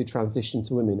males who transitioned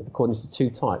to women according to two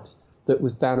types that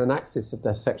was down an axis of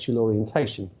their sexual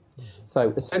orientation.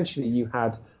 So essentially you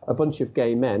had a bunch of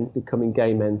gay men becoming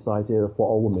gay men's idea of what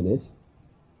a woman is,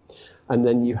 and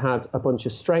then you had a bunch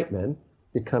of straight men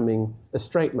becoming a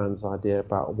straight man's idea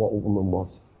about what a woman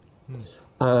was.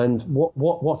 And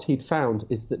what he'd found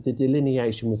is that the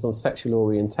delineation was on sexual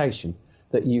orientation,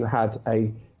 that you had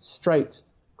a straight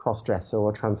cross-dresser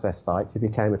or transvestite who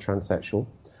became a transsexual,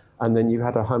 and then you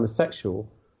had a homosexual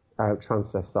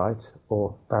transvestite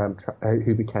or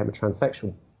who became a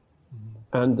transsexual.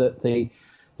 And that the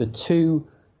two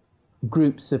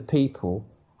groups of people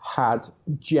had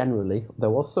generally, there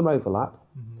was some overlap,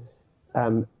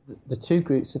 the two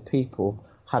groups of people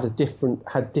had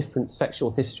different sexual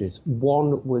histories.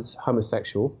 One was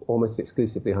homosexual, almost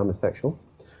exclusively homosexual,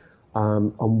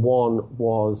 and one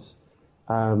was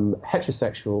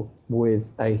heterosexual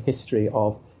with a history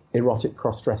of erotic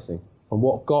cross-dressing. And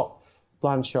what got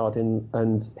Blanchard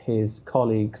and his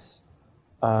colleagues,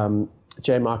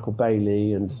 J. Michael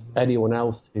Bailey and anyone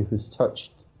else who has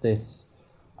touched this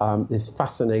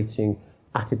fascinating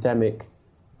academic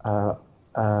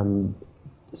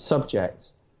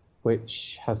subject,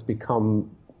 which has become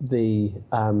the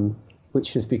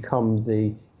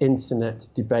internet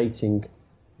debating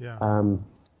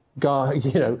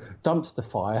dumpster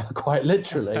fire, quite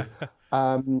literally.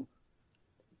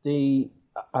 It's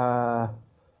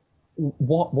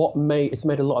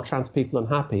made a lot of trans people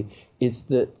unhappy is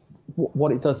that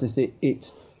what it does is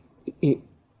it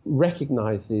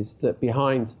recognises that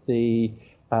behind the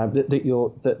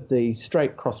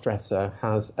straight crossdresser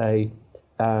has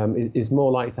is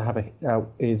more likely to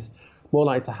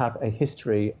have a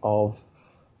history of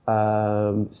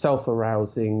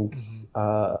self-arousing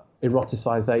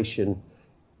eroticization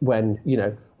when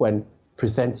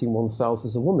presenting oneself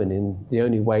as a woman in the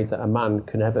only way that a man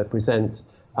can ever present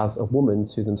as a woman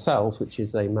to themselves, which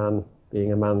is a man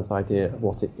being a man's idea of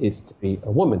what it is to be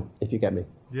a woman, if you get me.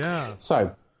 Yeah.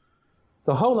 So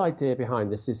the whole idea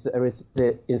behind this is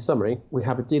that in summary, we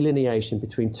have a delineation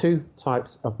between two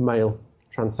types of male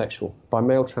transsexual. By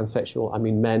male transsexual, I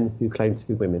mean men who claim to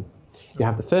be women. You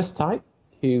have the first type,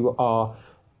 who are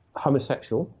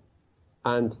homosexual,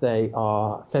 and they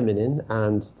are feminine,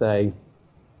 and they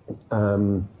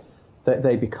become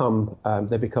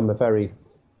a very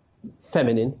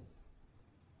feminine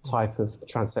type of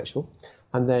transsexual.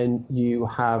 And then you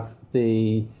have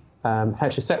the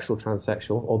heterosexual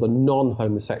transsexual, or the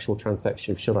non-homosexual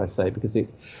transsexual, should I say, because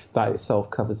that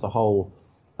itself covers a whole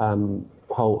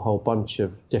bunch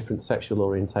of different sexual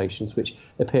orientations, which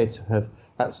appear to have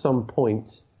at some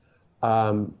point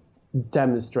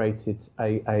demonstrated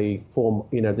a form,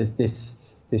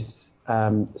 this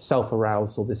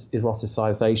self-arousal, this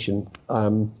eroticization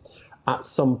at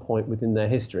some point within their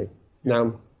history.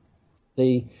 Now,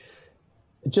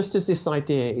 just as this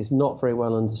idea is not very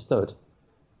well understood,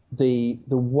 the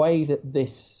way that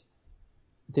this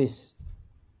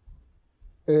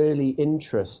early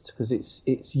interest, because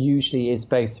it's usually is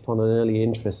based upon an early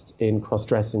interest in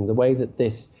cross-dressing, the way that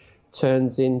this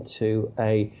turns into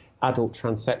a adult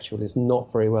transsexual is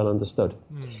not very well understood.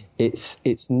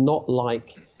 It's not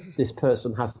like this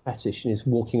person has a fetish and is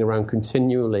walking around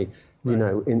continually, in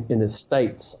a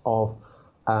state of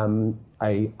a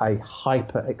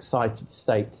hyper excited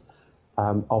state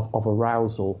of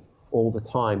arousal all the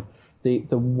time. The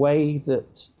way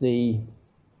that the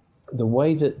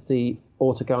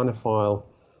autogynephile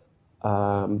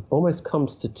almost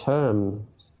comes to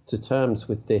terms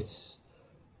with this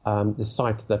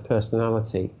side of their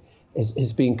personality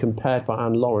is being compared by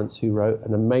Anne Lawrence, who wrote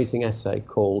an amazing essay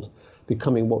called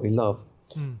 "Becoming What We Love,"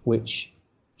 which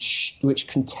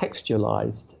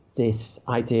contextualized this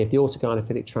idea of the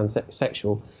autogynephilic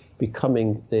transsexual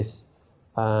becoming this,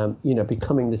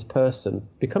 becoming this person,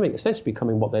 essentially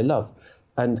becoming what they love,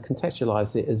 and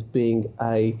contextualize it as being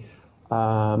a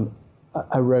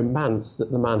romance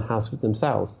that the man has with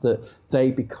themselves, that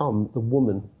they become the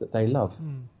woman that they love.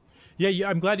 Yeah,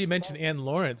 I'm glad you mentioned Anne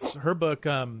Lawrence. Her book,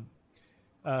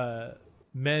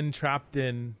 Men Trapped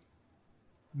in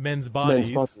Men's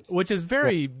Bodies, which is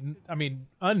very,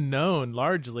 unknown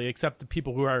largely, except the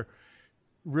people who are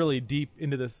really deep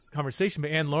into this conversation.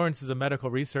 But Anne Lawrence is a medical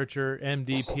researcher,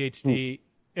 MD, PhD,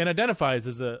 and identifies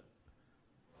as a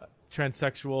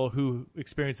transsexual who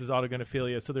experiences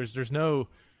autogynephilia. So there's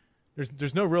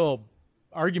no real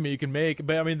argument you can make.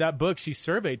 But that book, she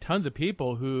surveyed tons of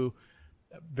people who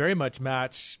very much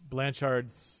match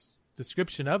Blanchard's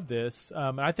description of this.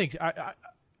 And I think I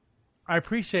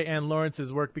appreciate Anne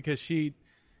Lawrence's work because she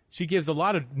gives a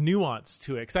lot of nuance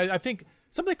to it. Because I think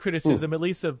some of the criticism, at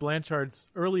least of Blanchard's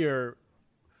earlier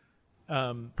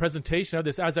presentation of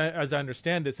this, as I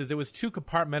understand this, is it was too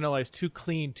compartmentalized, too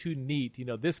clean, too neat.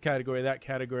 This category, that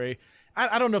category.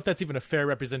 I don't know if that's even a fair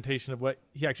representation of what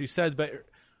he actually says, but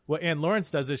what Anne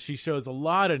Lawrence does is she shows a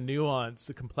lot of nuance,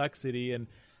 the complexity, and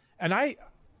I'm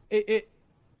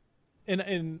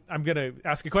going to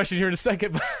ask a question here in a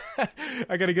second, but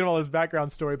I got to get all this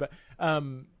background story. But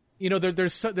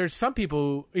there's some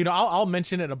people, I'll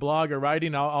mention it in a blog or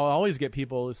writing. I'll always get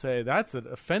people to say that's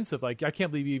offensive. Like, I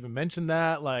can't believe you even mentioned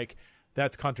that. Like,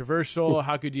 that's controversial.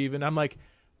 How could you even? I'm like,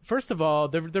 first of all,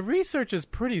 the research is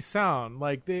pretty sound.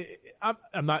 Like,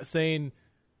 I'm not saying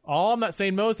all. I'm not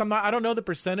saying most. I don't know the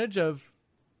percentage of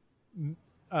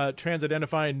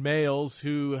trans-identifying males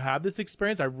who have this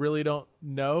experience. I really don't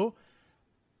know.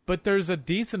 But there's a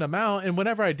decent amount, and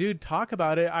whenever I do talk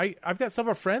about it, I've got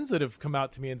several friends that have come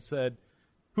out to me and said,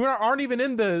 who aren't even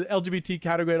in the LGBT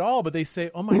category at all, but they say,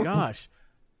 "Oh my gosh,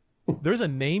 there's a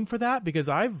name for that," because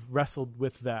I've wrestled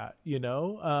with that.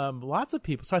 Lots of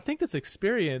people. So I think this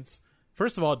experience,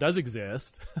 first of all, it does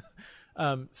exist.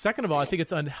 Second of all, I think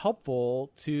it's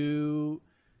unhelpful to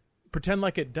pretend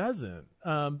like it doesn't.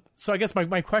 So I guess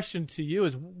my question to you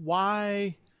is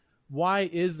why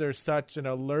is there such an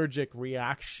allergic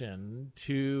reaction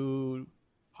to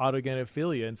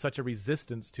autogynephilia and such a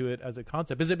resistance to it as a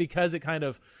concept? Is it because it kind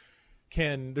of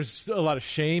there's a lot of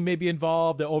shame maybe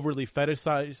involved that overly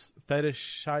fetishizes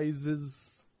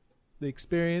the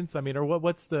experience? Or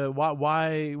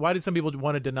why do some people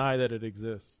want to deny that it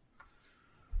exists?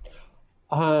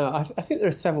 I think there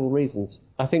are several reasons.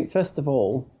 I think, first of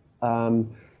all,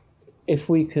 if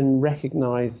we can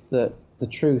recognize that the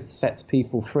truth sets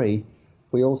people free,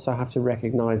 we also have to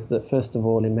recognize that, first of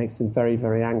all, it makes them very,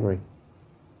 very angry.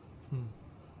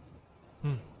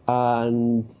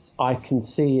 And I can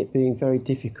see it being very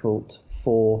difficult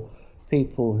for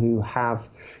people who have.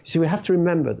 So we have to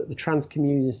remember that the trans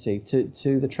community,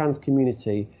 to the trans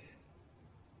community,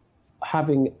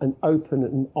 having an open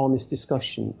and honest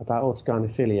discussion about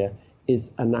autogynephilia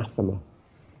is anathema.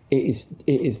 It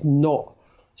is not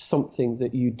something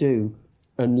that you do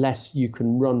unless you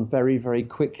can run very, very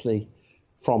quickly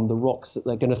from the rocks that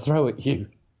they're going to throw at you.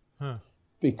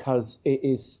 Because it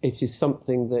is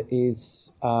something that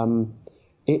is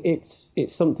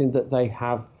it's something that they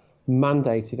have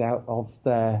mandated out of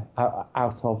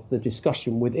the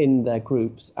discussion within their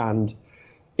groups, and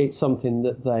it's something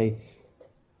that they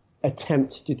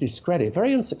attempt to discredit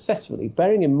very unsuccessfully,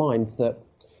 bearing in mind that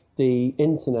the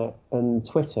internet and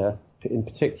Twitter in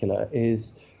particular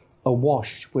is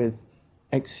awash with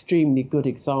extremely good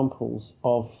examples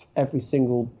of every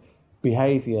single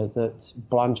behaviour that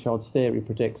Blanchard's theory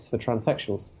predicts for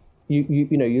transsexuals.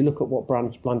 You look at what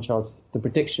Blanchard's, the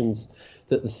predictions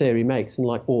that the theory makes, and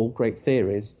like all great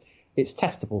theories, it's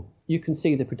testable. You can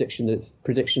see the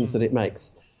predictions that it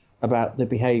makes about the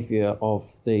behaviour of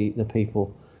the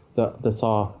people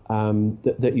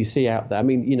that you see out there. I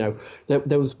mean,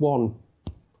 there was one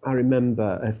I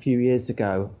remember a few years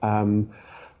ago. One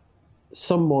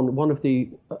of a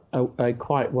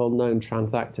quite well-known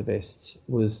trans activists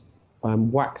was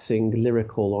waxing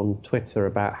lyrical on Twitter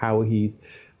about how he'd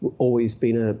always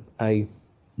been a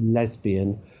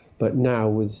lesbian, but now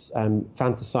was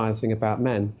fantasizing about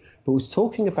men, but was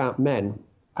talking about men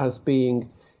as being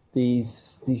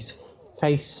these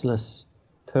faceless,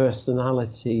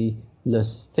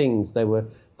 personality-less things. They were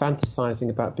fantasizing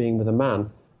about being with a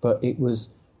man, but it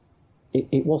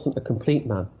wasn't a complete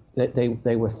man.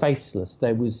 They were faceless.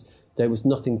 There was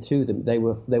nothing to them. They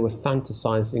were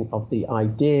fantasizing of the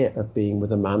idea of being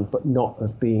with a man, but not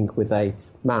of being with a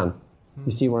man.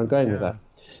 You see where I'm going with that?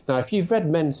 Now, if you've read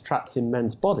Men's Trapped in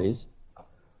Men's Bodies,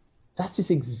 that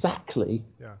is exactly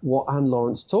what Anne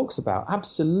Lawrence talks about,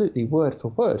 absolutely word for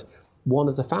word. One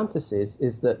of the fantasies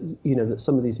is that, that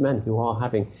some of these men who are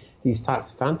having these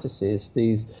types of fantasies,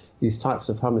 these types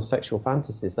of homosexual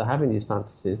fantasies, they're having these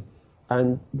fantasies,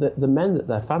 and the men that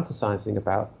they're fantasizing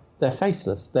about, they're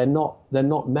faceless. They're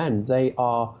not men. They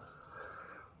are,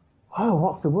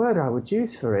 what's the word I would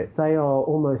use for it? They are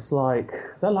almost like,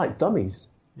 they're like dummies.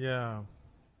 Yeah.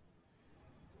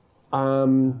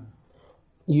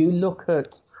 You look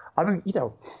at, I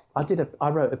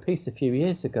wrote a piece a few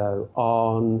years ago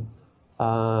on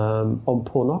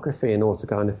pornography and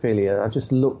autogynephilia. I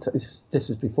just looked at this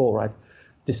was before I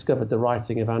discovered the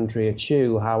writing of Andrea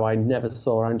Chu. How I never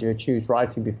saw Andrea Chu's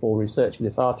writing before researching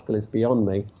this article is beyond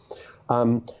me.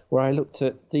 Where I looked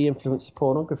at the influence of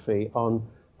pornography on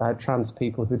trans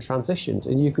people who transitioned,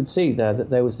 and you could see there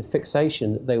that there was a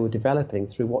fixation that they were developing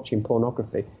through watching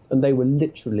pornography, and they were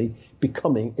literally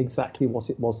becoming exactly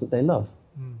what it was that they love.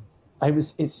 There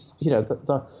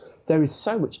is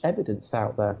so much evidence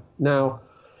out there now.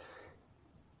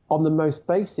 On the most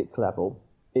basic level,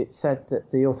 it's said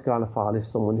that the autogynephile is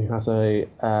someone who has a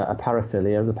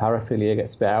paraphilia. The paraphilia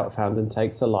gets a bit out of hand and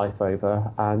takes a life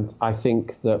over, and I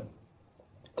think that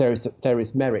there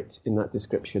is merit in that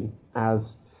description,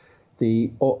 as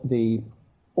the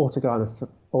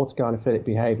autogynephilic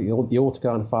behaviour, the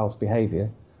autogynephile's behaviour,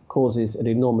 causes an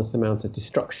enormous amount of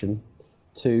destruction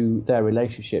to their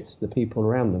relationships, to the people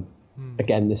around them.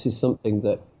 Again, this is something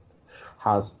that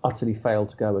has utterly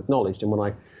failed to go acknowledged. And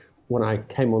when I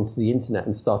came onto the internet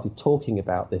and started talking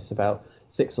about this about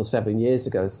 6 or 7 years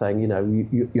ago, saying,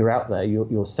 you're out there,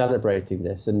 you're celebrating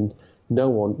this, and no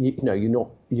one,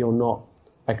 you're not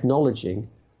acknowledging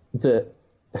that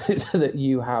that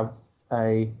you have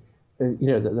that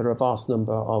there are a vast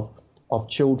number of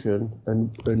children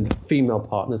and female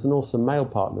partners and also male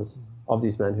partners of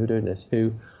these men who are doing this,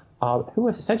 who have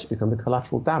essentially become the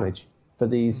collateral damage for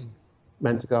these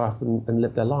men to go out and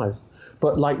live their lives.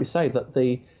 But like you say, that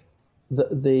the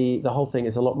whole thing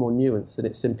is a lot more nuanced than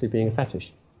it's simply being a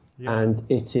fetish. And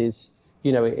it is,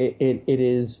 it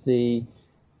is the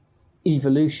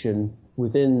evolution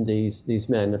within these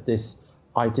men of this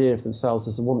idea of themselves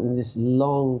as a woman in this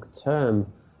long-term,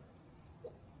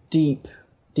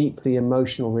 deeply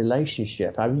emotional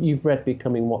relationship. You've read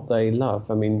Becoming What They Love.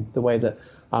 I mean, the way that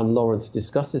Anne Lawrence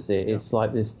discusses it, it's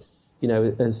like this,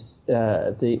 as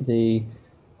the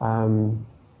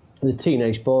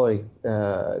teenage boy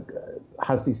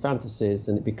has these fantasies,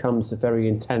 and it becomes a very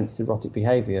intense erotic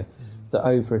behaviour that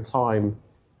over time,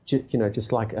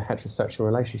 just like a heterosexual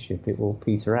relationship, it will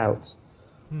peter out,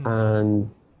 and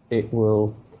it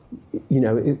will,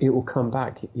 it will come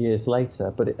back years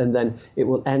later, and then it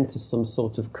will enter some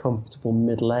sort of comfortable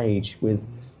middle age with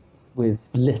with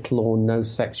little or no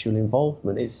sexual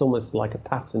involvement. It's almost like a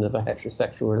pattern of a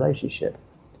heterosexual relationship.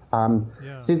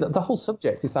 See, the whole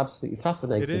subject is absolutely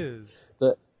fascinating. It is.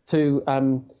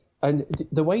 And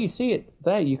the way you see it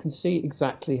there, you can see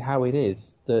exactly how it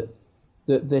is that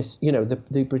this,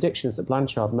 the predictions that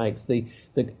Blanchard makes, the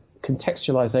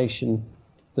contextualization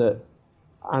that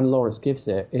Anne Lawrence gives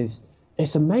it's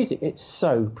amazing. It's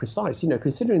so precise.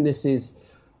 Considering this is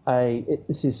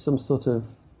some sort of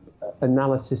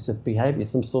analysis of behavior,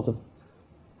 some sort of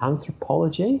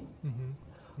anthropology. Mm-hmm.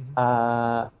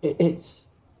 Mm-hmm.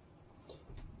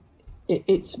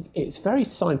 It's very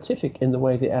scientific in the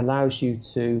way that it allows you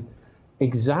to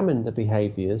examine the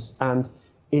behaviors, and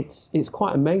it's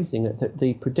quite amazing that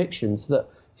the predictions that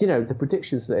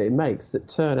it makes that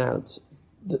turn out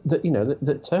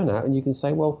that turn out, and you can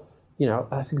say, well,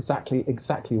 that's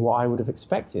exactly what I would have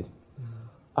expected.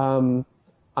 Mm.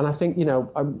 And I think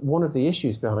one of the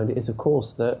issues behind it is, of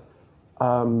course, that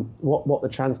what the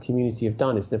trans community have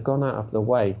done is they've gone out of the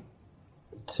way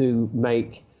to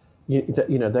make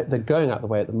they're going out of the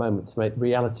way at the moment to make the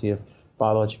reality of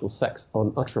biological sex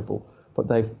unutterable, but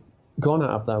they've gone out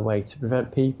of their way to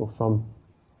prevent people from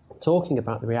talking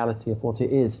about the reality of what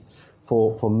it is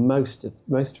for most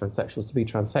transsexuals to be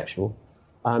transsexual,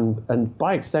 and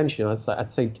by extension,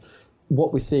 I'd say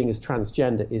what we're seeing as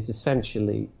transgender is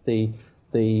essentially the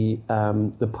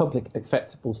public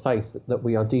acceptable face that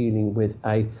we are dealing with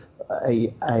a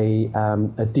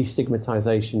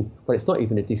destigmatization. Well, it's not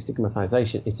even a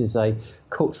destigmatization. It is a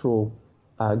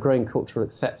growing cultural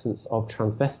acceptance of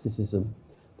transvesticism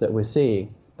that we're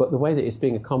seeing. But the way that it's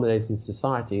being accommodated in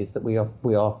society is that we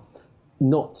are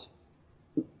not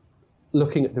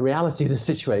looking at the reality of the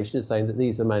situation and saying that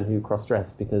these are men who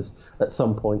cross-dress because at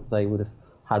some point they would have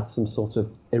had some sort of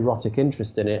erotic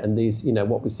interest in it. And these,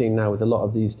 what we're seeing now with a lot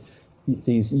of these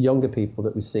younger people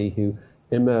that we see who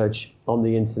emerge on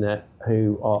the internet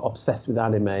who are obsessed with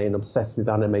anime and obsessed with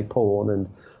anime porn, and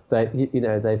they've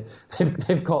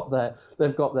got their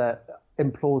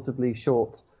implausibly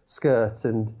short skirt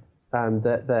and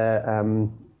they're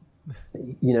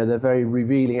very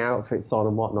revealing outfits on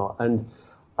and whatnot, and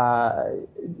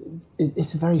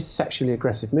it's a very sexually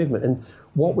aggressive movement. And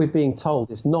what we're being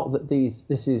told is not that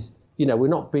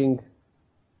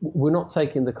we're not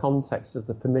taking the context of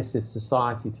the permissive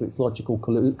society to its logical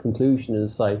conclusion and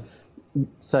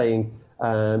saying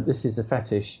this is a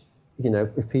fetish.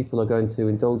 If people are going to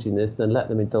indulge in this, then let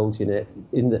them indulge in it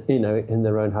in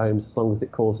their own homes, as long as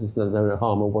it causes them no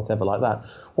harm or whatever like that.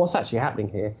 What's actually happening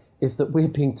here is that we're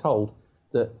being told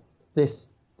that this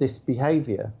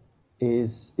behaviour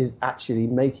is actually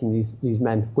making these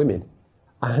men women,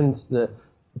 and that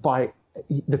by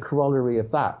the corollary of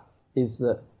that is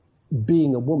that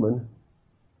being a woman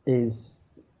is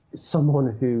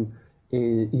someone who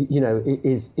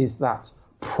is that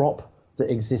prop that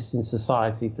exists in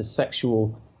society for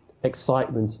sexual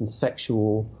excitement and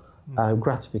sexual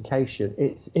gratification.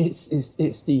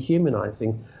 It's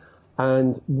dehumanizing,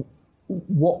 and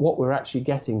what we're actually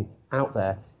getting out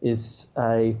there is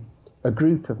a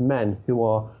group of men who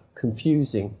are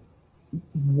confusing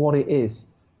what it is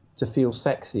to feel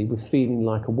sexy with feeling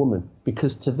like a woman,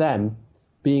 because to them,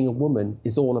 being a woman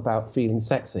is all about feeling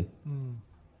sexy. Mm.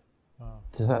 Wow.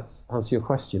 Does that answer your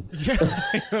question?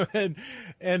 Yeah,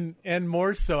 and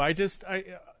more so.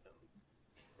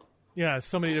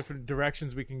 So many different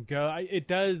directions we can go. It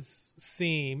does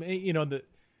seem, that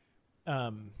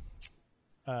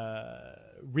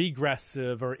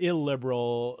regressive or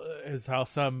illiberal is how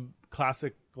some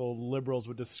classical liberals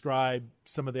would describe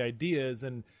some of the ideas,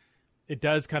 and it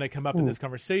does kind of come up in this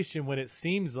conversation when it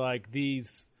seems like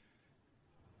these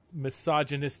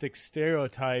misogynistic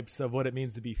stereotypes of what it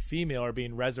means to be female are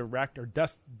being resurrected,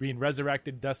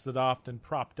 dusted off, and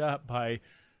propped up by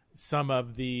some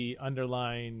of the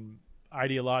underlying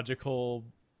ideological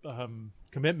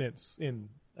commitments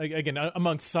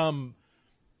among some,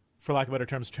 for lack of better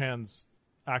terms, trans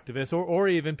activists, or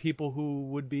even people who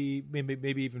would be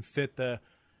maybe even fit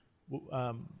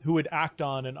who would act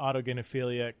on an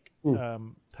autogynephilic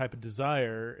type of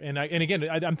desire. And again,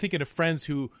 I'm thinking of friends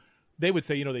who they would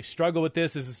say, they struggle with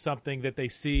this. This is something that they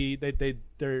see, they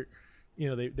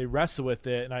wrestle with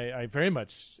it. And I very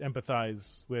much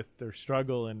empathize with their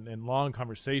struggle and long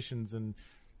conversations. And,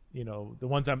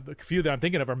 a few that I'm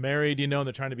thinking of are married, and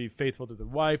they're trying to be faithful to their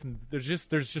wife. And there's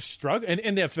just struggle.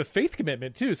 And they have a faith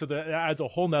commitment too. So that adds a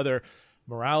whole nother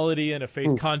morality and a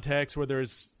faith context where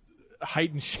there's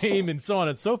heightened shame and so on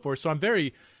and so forth. So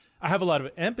I have a lot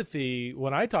of empathy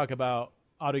when I talk about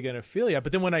autogynephilia,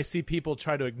 but then when I see people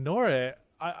try to ignore it,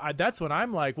 that's when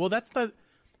I'm like, well, that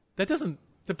doesn't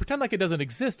to pretend like it doesn't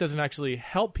exist doesn't actually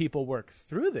help people work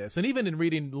through this. And even in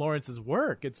reading Lawrence's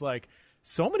work, it's like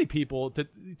so many people,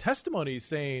 testimonies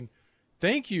saying,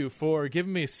 thank you for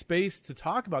giving me space to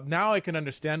talk about. Now I can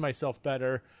understand myself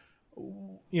better,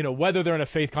 you know, whether they're in a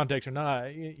faith context or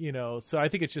not, you know. So I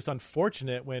think it's just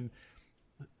unfortunate when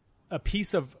a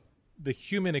piece of the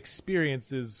human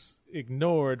experience is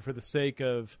ignored for the sake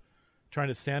of trying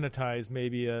to sanitize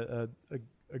maybe a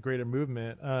greater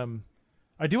movement.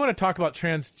 I do want to talk about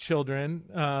trans children,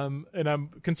 and I'm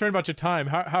concerned about your time.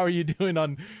 How are you doing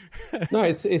on? No,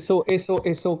 it's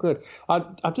all good.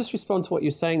 I'll just respond to what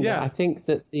you're saying. Yeah. There. I think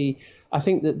that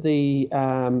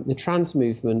the trans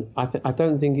movement. I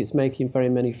don't think it's making very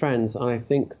many friends, and I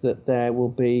think that there will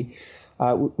be.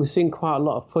 We're seeing quite a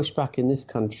lot of pushback in this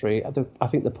country. I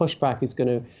think the pushback is going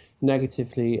to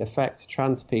negatively affect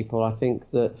trans people. I think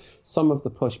that some of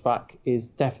the pushback is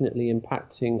definitely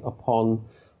impacting upon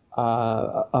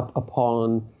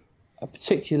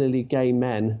particularly gay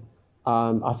men.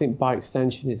 I think by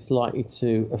extension it's likely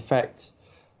to affect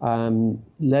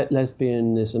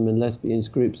lesbianism and lesbians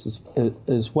groups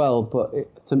as well. But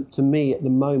to me, at the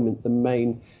moment, the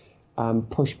main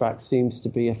pushback seems to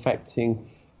be affecting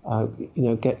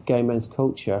gay men's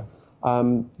culture.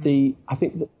 I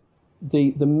think that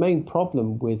the main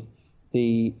problem with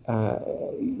with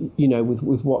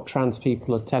what trans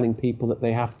people are telling people that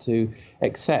they have to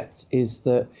accept is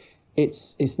that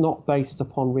it's not based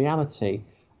upon reality,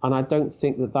 and I don't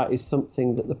think that is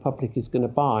something that the public is going to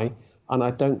buy, and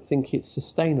I don't think it's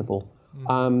sustainable.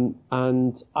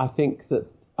 And I think that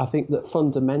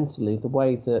fundamentally the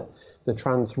way that the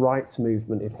trans rights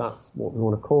movement, if that's what we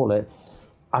want to call it,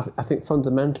 I think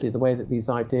fundamentally the way that these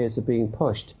ideas are being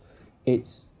pushed,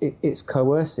 it's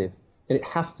coercive. And it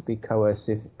has to be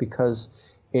coercive because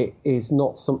it is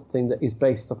not something that is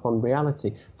based upon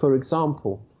reality. For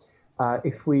example,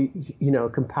 if we, a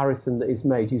comparison that is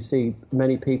made, you see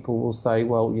many people will say,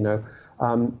 well,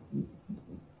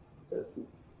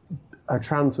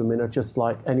 trans women are just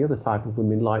like any other type of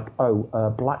women, like,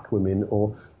 black women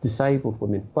or disabled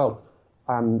women. Well,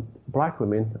 black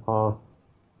women are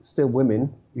still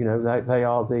women. They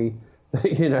are the,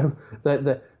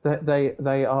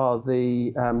 they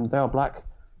are black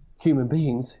human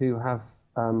beings who have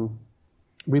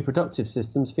reproductive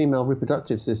systems, female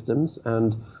reproductive systems,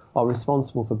 and are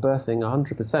responsible for birthing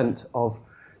 100% of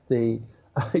the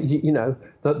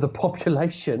the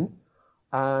population,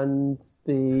 and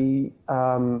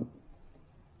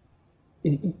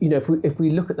if we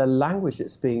look at the language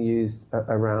that's being used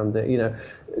around it,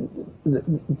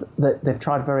 they've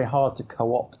tried very hard to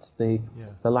co-opt the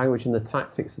language and the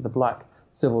tactics of the black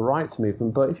civil rights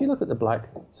movement. But if you look at the black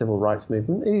civil rights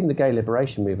movement, even the gay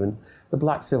liberation movement, the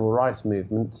black civil rights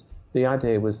movement, the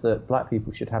idea was that black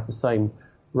people should have the same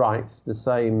rights, the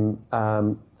same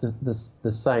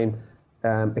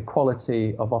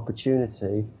equality of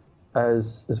opportunity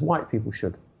as white people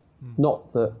should.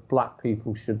 Not that black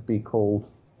people should be called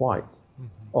white,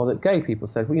 or that gay people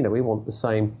said, well, we want the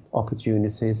same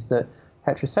opportunities that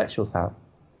heterosexuals have.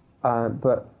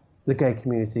 But the gay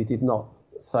community did not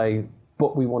say,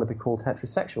 but we want to be called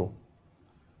heterosexual.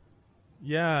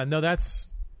 Yeah, no, that's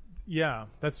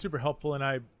super helpful.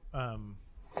 And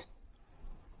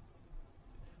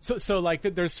so like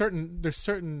there's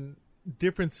certain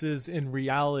differences in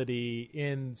reality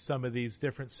in some of these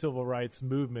different civil rights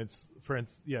movements. For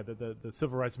instance, the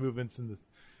civil rights movements in the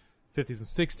 50s and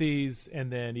 60s,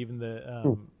 and then even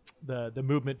the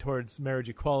movement towards marriage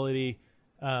equality.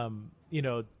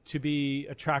 To be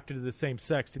attracted to the same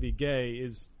sex, to be gay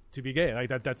is to be gay.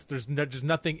 Like that's there's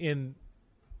nothing in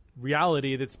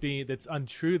reality that's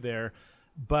untrue there.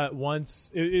 But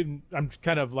once I'm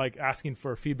kind of like asking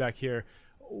for feedback here.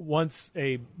 Once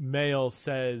a male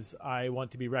says, I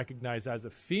want to be recognized as a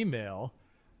female,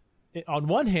 on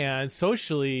one hand,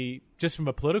 socially, just from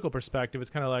a political perspective, it's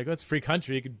kind of like, it's a free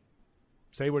country. You could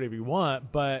say whatever you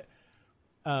want. But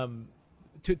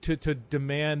to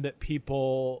demand that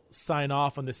people sign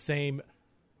off on the same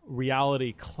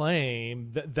reality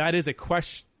claim, that is a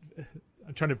question.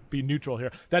 I'm trying to be neutral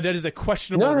here. That is a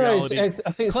questionable reality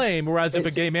claim. Whereas if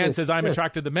a gay man says, I'm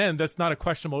attracted to men, that's not a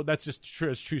questionable, that's just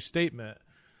a true statement.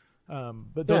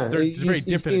 But they're very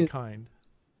different in kind.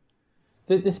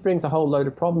 This brings a whole load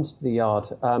of problems to the yard.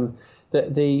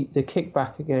 The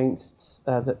kickback against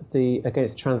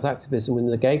against trans activism in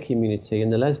the gay community and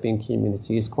the lesbian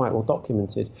community is quite well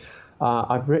documented.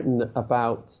 I've written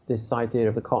about this idea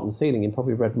of the cotton ceiling, and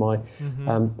probably read my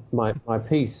my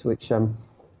piece, which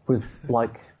was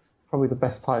like probably the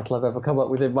best title I've ever come up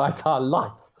with in my entire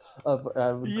life.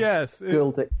 yes,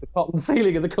 building the cotton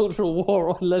ceiling of the Cultural War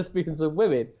on lesbians and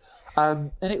women.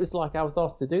 And it was like I was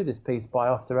asked to do this piece by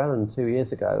After Ellen 2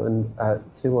 years ago, and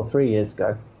 2 or 3 years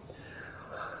ago.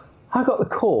 I got the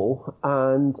call,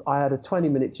 and I had a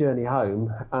 20-minute journey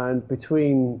home. And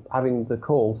between having the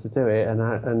call to do it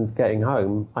and getting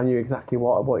home, I knew exactly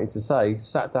what I wanted to say.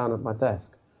 Sat down at my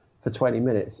desk for 20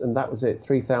 minutes, and that was it.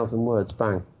 3,000 words,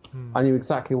 bang. I knew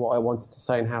exactly what I wanted to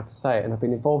say and how to say it. And I've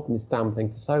been involved in this damn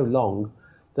thing for so long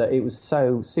that it was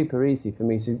so super easy for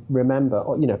me to remember.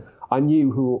 You know, I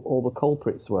knew who all the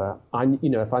culprits were.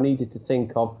 If I needed to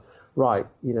think of, right,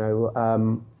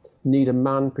 need a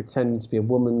man pretending to be a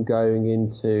woman going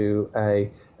into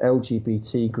a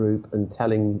LGBT group and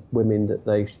telling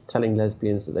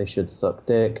lesbians that they should suck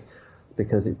dick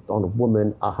because it's on a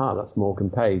woman. Aha, that's Morgan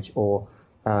Page. Or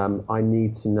I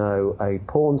need to know a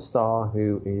porn star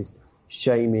who is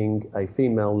shaming a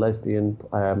female lesbian,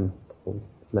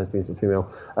 lesbians are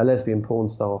female, a lesbian porn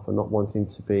star for not wanting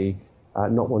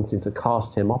to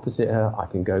cast him opposite her. I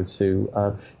can go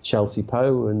to Chelsea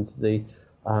Poe and the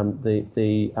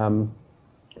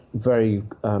very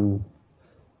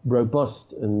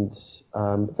robust and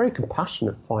very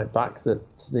compassionate fight back that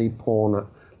the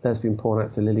lesbian porn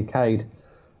actor Lily Cade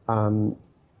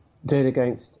did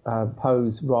against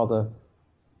Poe's rather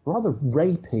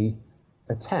rapey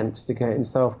attempts to get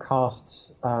himself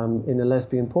cast in a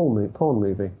lesbian porn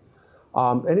movie,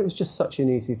 and it was just such an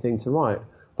easy thing to write.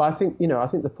 But I think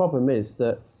the problem is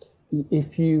that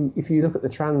if you look at the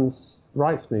trans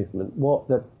rights movement, what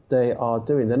they are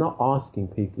doing, they're not asking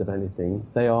people of anything.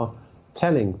 They are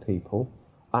telling people,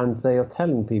 and they are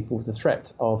telling people the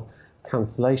threat of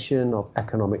cancellation, of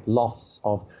economic loss,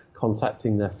 of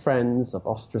contacting their friends, of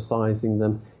ostracizing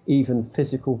them, even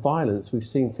physical violence. We've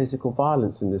seen physical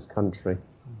violence in this country.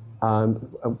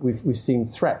 We've seen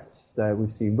threats there.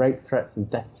 We've seen rape threats and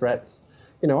death threats.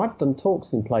 I've done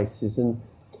talks in places, and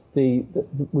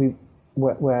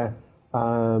where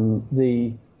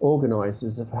the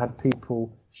organisers have had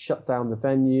people shut down the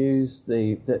venues.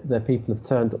 The people have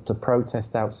turned up to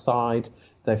protest outside.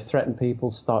 They've threatened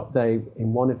people.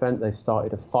 In one event they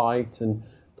started a fight, and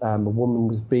a woman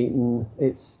was beaten.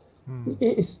 It's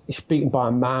beaten by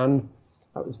a man.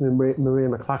 That was Maria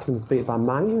McLachlan was beaten by a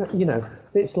man.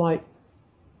 It's like,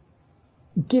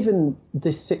 given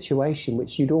this situation,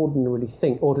 which you'd ordinarily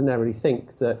think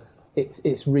that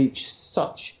it's reached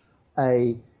such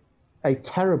a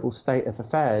terrible state of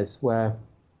affairs where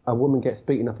a woman gets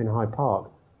beaten up in Hyde Park.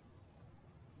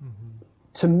 Mm-hmm.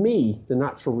 To me, the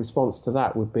natural response to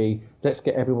that would be, let's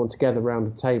get everyone together around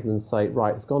a table and say,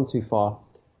 right, it's gone too far.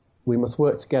 We must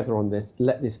work together on this.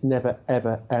 Let this never,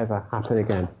 ever, ever happen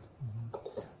again.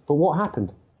 Mm-hmm. But what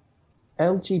happened?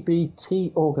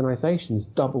 LGBT organisations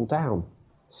doubled down.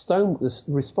 The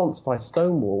response by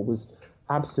Stonewall was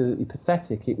absolutely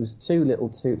pathetic. It was too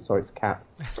little, sorry, it's a cat.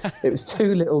 It was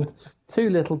too little, too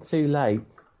late.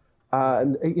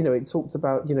 And it talked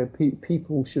about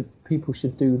people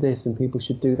should do this and people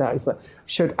should do that. It's like,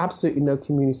 showed absolutely no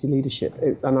community leadership.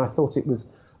 And I thought it was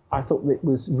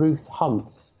Ruth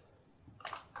Hunt's,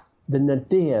 the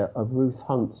nadir of Ruth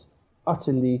Hunt's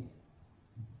utterly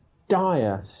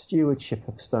dire stewardship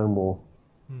of Stonewall.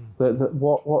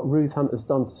 What Ruth Hunt has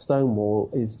done to Stonewall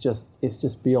is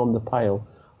just beyond the pale.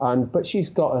 But she's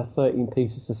got her 13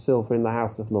 pieces of silver in the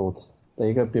House of Lords. There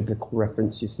you go, biblical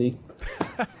reference, you see.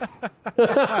 You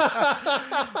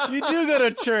do go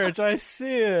to church, I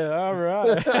see it. All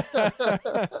right.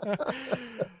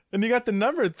 And you got the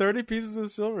number, 30 pieces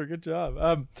of silver. Good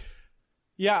job.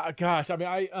 Yeah, gosh. I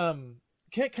mean,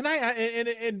 can I,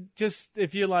 and just,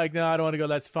 if you're like, no, I don't want to go,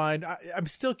 that's fine. I'm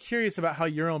still curious about how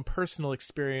your own personal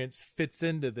experience fits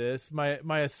into this.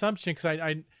 My assumption, because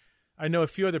I know a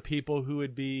few other people who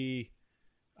would be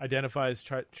identify as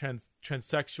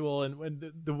transsexual,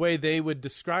 and the way they would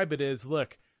describe it is,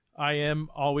 look, I am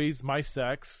always my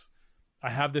sex. I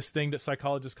have this thing that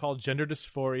psychologists call gender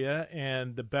dysphoria,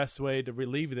 and the best way to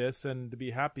relieve this and to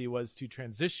be happy was to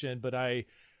transition, but I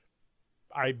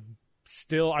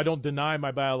don't deny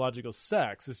my biological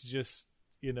sex. It's just,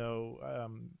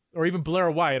 or even Blair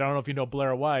White. I don't know if you know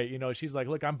Blair White. She's like,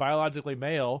 look, I'm biologically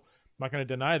male. I'm not going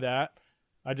to deny that.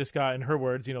 I just got, in her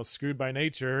words, screwed by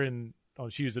nature, and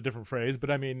she used a different phrase,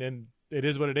 but I mean, and it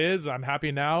is what it is. I'm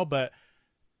happy now, but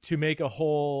to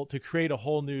create a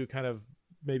whole new kind of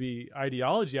maybe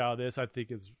ideology out of this, I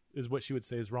think is what she would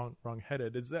say is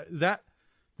wrong-headed. Does that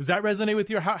resonate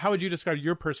with you? How would you describe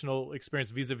your personal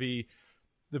experience vis-a-vis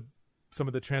some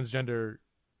of the transgender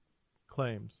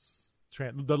claims,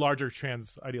 the larger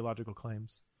trans ideological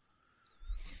claims?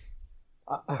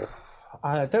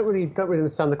 I don't really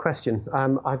understand the question.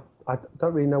 I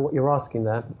don't really know what you're asking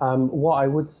there. What I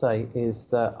would say is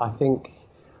that I think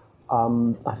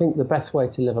the best way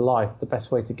to live a life, the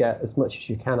best way to get as much as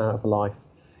you can out of a life,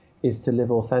 is to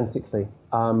live authentically.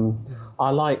 I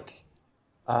like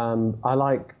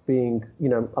being,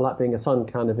 I like being a fun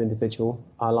kind of individual.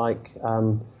 I like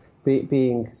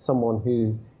being someone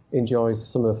who enjoys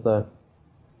some of the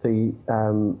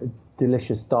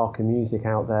delicious darker music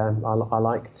out there. I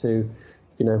like to,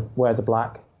 wear the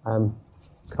black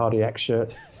cardiac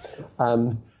shirt,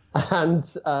 and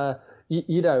I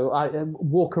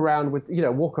walk around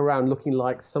looking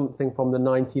like something from the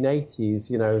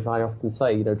 1980s. As I often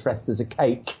say, dressed as a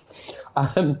cake.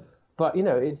 But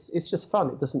it's just fun.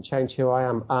 It doesn't change who I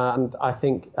am, and I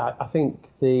think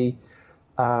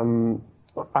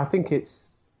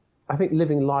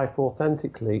living life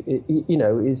authentically,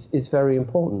 is very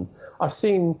important. I've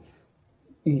seen,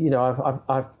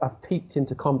 I've peeked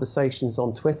into conversations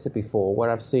on Twitter before where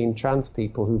I've seen trans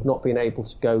people who've not been able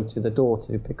to go to the door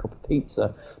to pick up a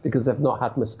pizza because they've not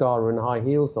had mascara and high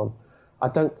heels on. I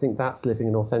don't think that's living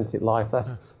an authentic life.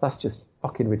 That's just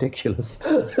fucking ridiculous.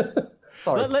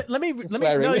 Sorry. Let me.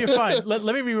 No, you're fine. Let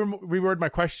me reword my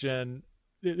question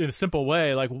in a simple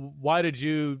way. Like, why did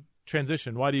you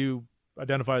transition? Why do you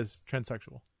identify as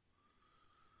transsexual?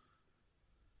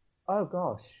 Oh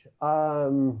gosh.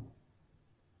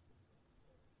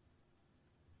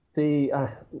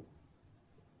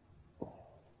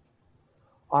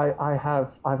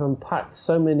 I've unpacked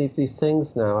so many of these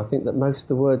things now. I think that most of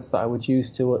the words that I would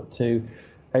use to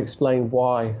explain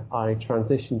why I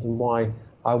transitioned and why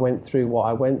I went through what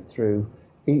I went through,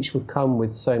 each would come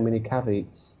with so many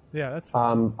caveats. Yeah, that's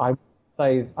fine. I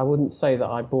wouldn't say that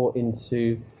I bought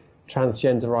into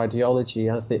transgender ideology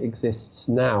as it exists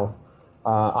now.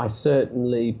 I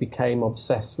certainly became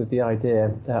obsessed with the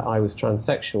idea that I was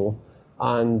transsexual,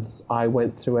 and I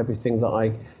went through everything that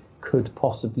I could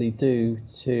possibly do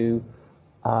to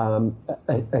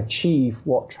achieve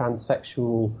what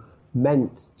transsexual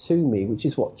meant to me, which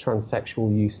is what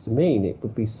transsexual used to mean. It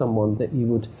would be someone that you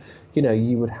would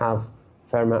have a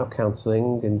fair amount of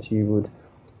counselling, and you would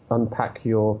unpack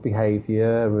your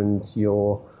behaviour and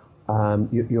your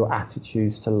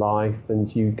attitudes to life,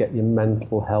 and you get your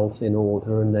mental health in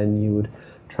order, and then you would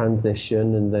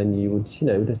transition, and then you would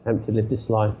attempt to live this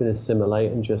life and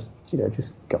assimilate and just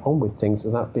get on with things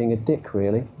without being a dick,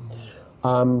 really.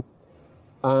 And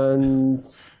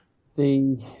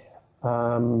the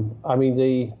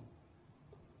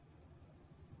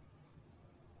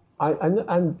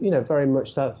very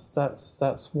much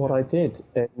that's what I did,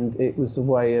 and it was a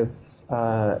way of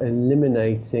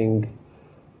eliminating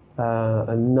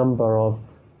a number of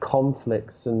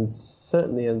conflicts and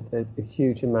certainly a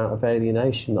huge amount of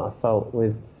alienation that I felt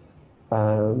with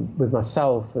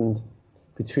myself and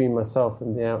between myself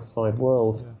and the outside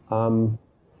world. Yeah.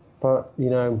 But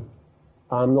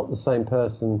I'm not the same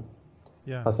person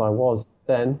as I was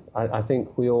then. I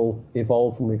think we all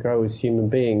evolve and we grow as human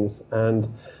beings, and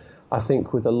I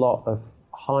think with a lot of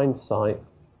hindsight,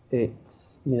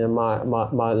 it's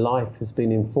my life has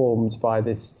been informed by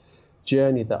this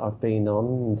journey that I've been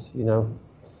on, and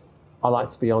I like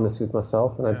to be honest with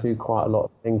myself, and I do quite a lot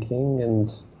of thinking,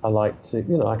 and I like to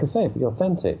like I say, be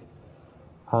authentic.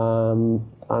 And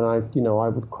I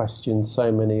would question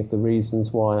so many of the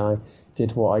reasons why I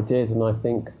did what I did, and I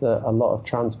think that a lot of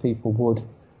trans people would.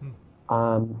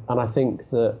 And I think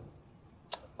that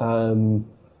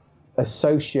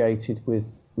associated with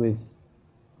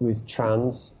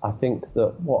trans, I think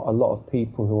that what a lot of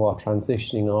people who are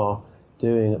transitioning are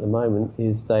doing at the moment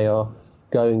is they are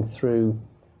going through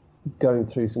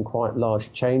some quite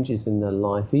large changes in their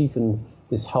life. Even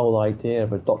this whole idea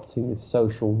of adopting this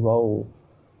social role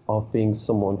of being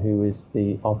someone who is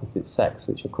the opposite sex,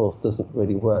 which of course doesn't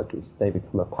really work, they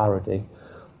become a parody.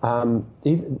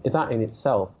 Even that in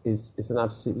itself is an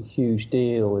absolutely huge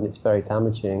deal, and it's very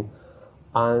damaging.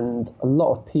 And a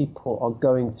lot of people are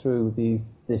going through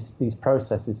these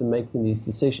processes and making these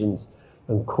decisions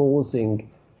and causing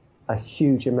a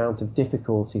huge amount of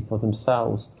difficulty for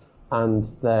themselves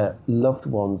and their loved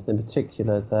ones, in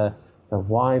particular their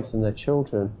wives and their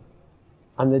children.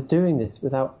 And they're doing this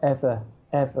without ever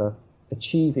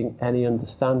achieving any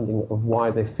understanding of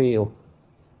why they feel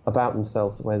about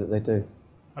themselves the way that they do.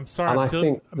 I'm sorry. And I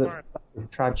think that is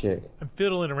tragic. I'm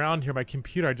fiddling around here. My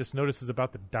computer, I just noticed, is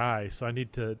about to die, so I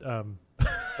need to.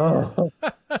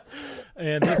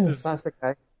 And this is that's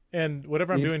okay. And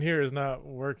whatever I'm doing here is not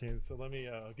working. So let me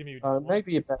give me.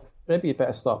 Maybe you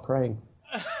better start praying.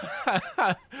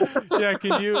 Yeah,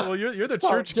 can you? Well, you're the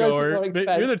churchgoer.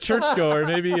 You're the churchgoer.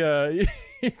 Maybe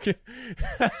you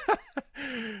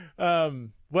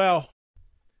can. Well.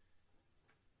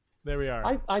 There we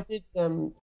are. I did.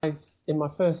 In my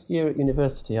first year at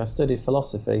university, I studied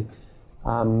philosophy,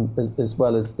 as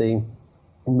well as the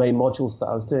main modules that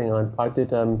I was doing. I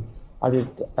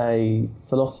did a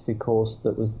philosophy course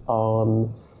that was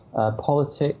on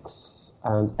politics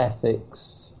and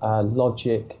ethics,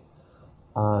 logic,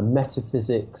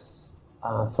 metaphysics,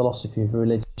 philosophy of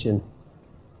religion,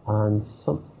 and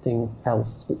something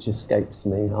else which escapes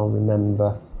me. I'll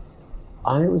remember.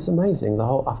 And it was amazing.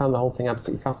 I found the whole thing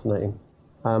absolutely fascinating.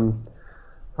 I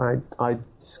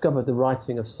discovered the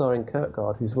writing of Søren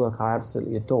Kierkegaard, whose work I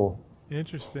absolutely adore.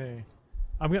 Interesting.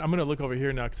 I'm gonna look over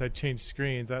here now because I changed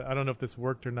screens. I don't know if this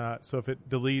worked or not. So if it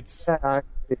deletes, Yeah,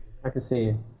 I can see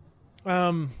you.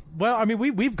 well, I mean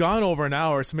we've gone over an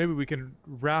hour, so maybe we can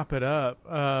wrap it up.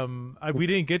 We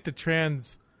didn't get to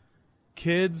trans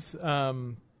kids.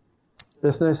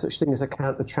 There's no such thing as a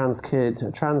trans kid.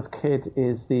 A trans kid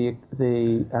is the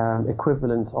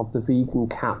equivalent of the vegan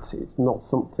cat. It's not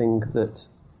something that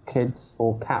kids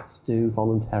or cats do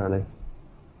voluntarily.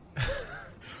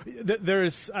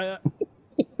 There's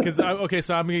because okay,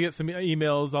 so I'm gonna get some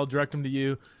emails. I'll direct them to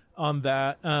you on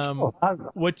that. Sure.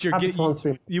 What you're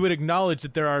getting, you would acknowledge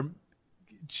that there are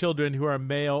children who are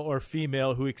male or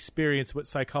female who experience what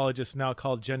psychologists now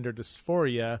call gender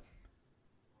dysphoria.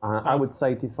 I would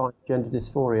say define gender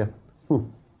dysphoria.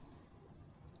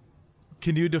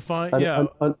 Can you define?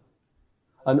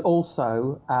 And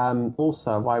also,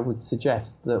 I would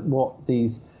suggest that what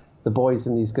the boys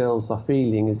and these girls are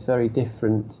feeling is very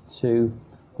different to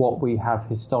what we have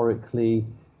historically,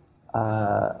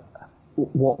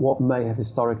 what may have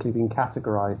historically been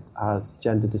categorised as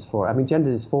gender dysphoria. I mean,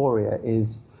 gender dysphoria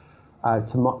is,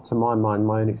 to my mind,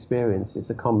 my own experience,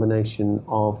 it's a combination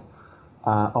of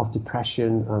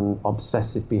depression and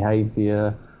obsessive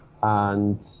behaviour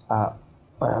and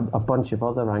a bunch of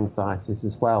other anxieties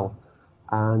as well.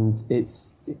 And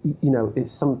it's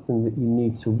something that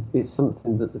it's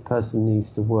something that the person needs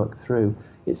to work through.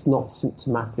 It's not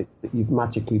symptomatic that you've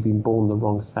magically been born the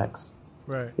wrong sex.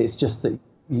 Right. It's just that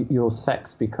your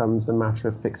sex becomes a matter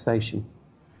of fixation.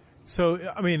 So,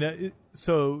 I mean,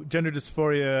 so gender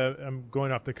dysphoria, I'm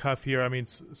going off the cuff here. I mean,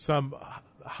 some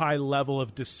high level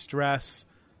of distress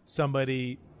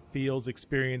somebody feels,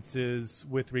 experiences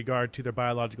with regard to their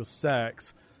biological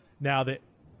sex. Now, the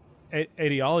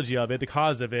etiology of it, the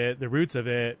cause of it, the roots of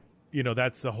it,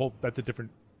 that's a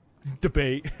different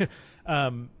debate.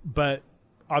 But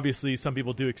obviously some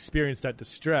people do experience that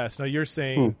distress. Now you're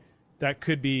saying that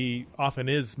could be, often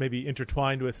is maybe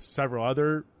intertwined with several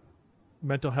other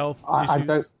mental health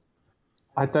issues.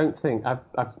 I don't think I've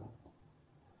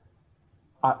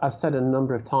said a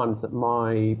number of times that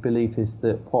my belief is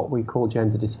that what we call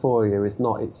gender dysphoria is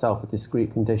not itself a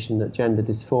discrete condition, that gender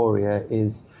dysphoria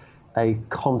is a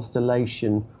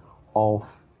constellation of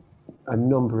a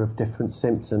number of different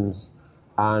symptoms.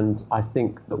 And I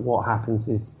think that what happens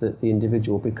is that the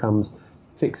individual becomes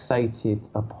fixated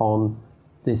upon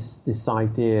this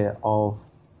idea of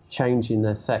changing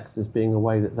their sex as being a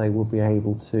way that they will be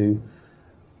able to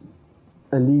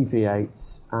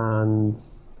alleviate and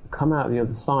come out the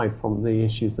other side from the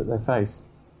issues that they face.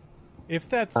 If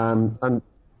that's, I was going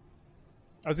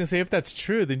to say, if that's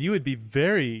true, then you would be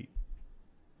very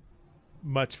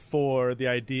much for the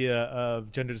idea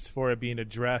of gender dysphoria being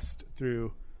addressed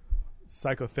through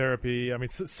psychotherapy. I mean,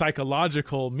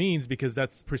 psychological means, because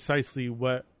that's precisely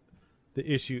what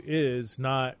the issue is,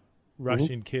 not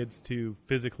rushing kids to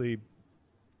physically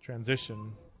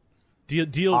transition.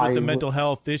 Deal with the mental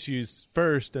health issues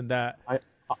first, and that.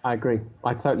 I agree.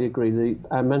 I totally agree. The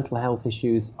mental health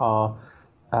issues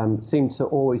seem to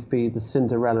always be the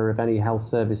Cinderella of any health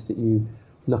service that you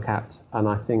look at, and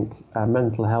I think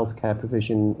mental health care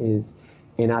provision is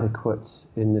inadequate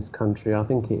in this country. I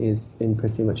think it is in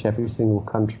pretty much every single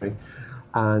country,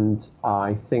 and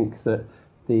I think that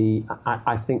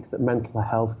mental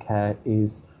health care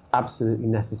is absolutely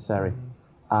necessary.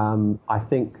 I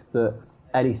think that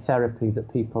any therapy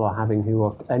that people are having,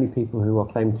 any people who are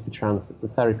claiming to be trans, that the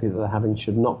therapy that they're having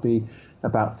should not be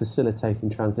about facilitating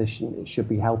transition. It should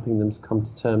be helping them to come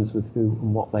to terms with who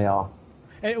and what they are.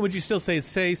 And would you still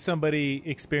say somebody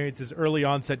experiences early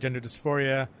onset gender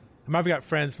dysphoria? I've got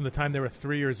friends from the time they were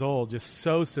 3 years old, just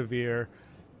so severe.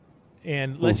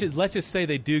 And let's just say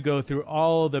they do go through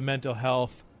all the mental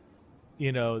health,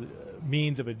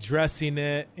 means of addressing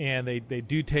it, and they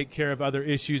do take care of other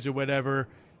issues or whatever.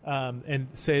 And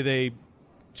say they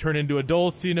turn into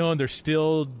adults, and they're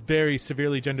still very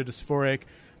severely gender dysphoric.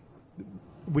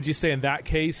 Would you say in that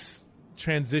case,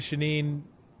 transitioning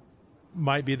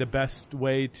might be the best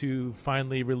way to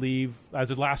finally relieve,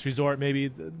 as a last resort, maybe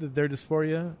their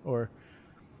dysphoria? Or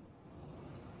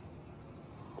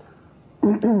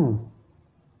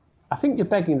I think you're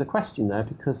begging the question there,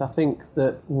 because I think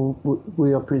that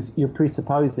you're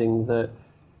presupposing that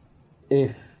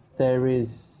if there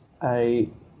is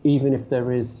even if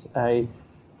there is a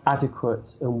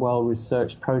adequate and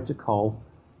well-researched protocol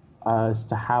as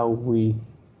to how we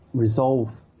resolve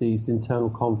these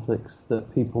internal conflicts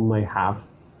that people may have,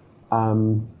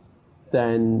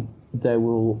 then there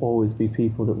will always be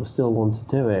people that will still want to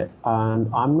do it. And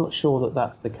I'm not sure that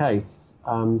that's the case.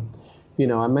 I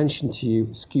mentioned to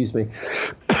you,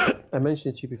 I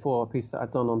mentioned to you before a piece that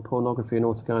I'd done on pornography and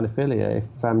autogynephilia.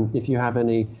 If you have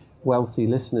any wealthy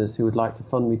listeners who would like to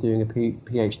fund me doing a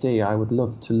PhD, I would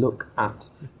love to look at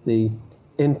the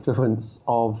influence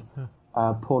of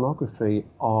pornography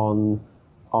on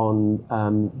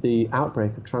the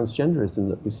outbreak of transgenderism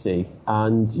that we see.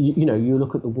 And you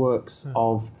look at the works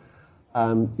of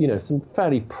some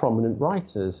fairly prominent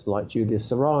writers like Julia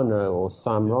Serrano or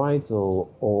Sam Rydell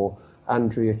or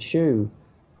Andrea Chu,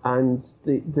 and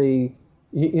the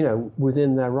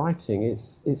within their writing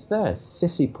it's there.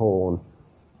 Sissy porn,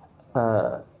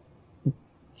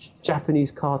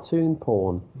 Japanese cartoon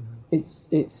porn. Mm-hmm.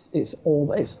 It's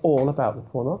all about the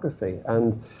pornography.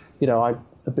 And I'm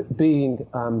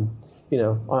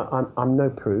no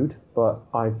prude, but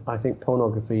I think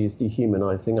pornography is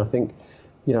dehumanizing. I think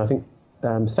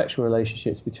sexual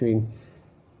relationships between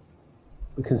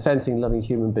consenting, loving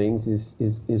human beings is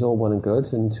all well and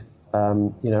good, and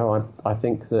I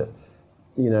think that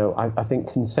I think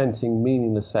consenting,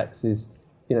 meaningless sex is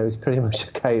pretty much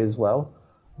okay as well.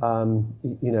 That's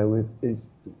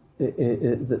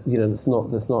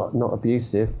not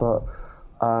abusive, but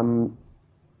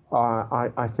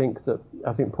I think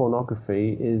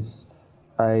pornography is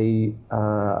I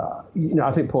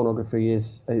think pornography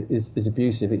is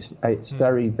abusive. It's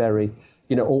very, very,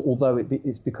 although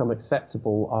it's become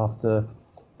acceptable after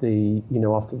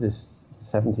after this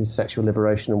 70s sexual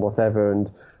liberation and whatever, and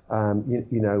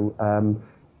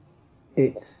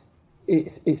it's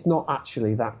not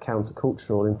actually that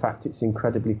countercultural. In fact, it's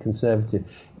incredibly conservative.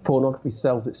 Pornography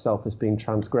sells itself as being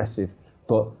transgressive,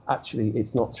 but actually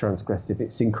it's not transgressive.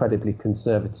 It's incredibly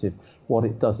conservative. What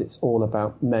it does, it's all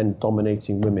about men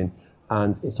dominating women,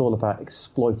 and it's all about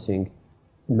exploiting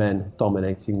men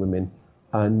dominating women,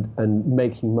 and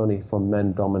making money from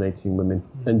men dominating women,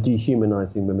 and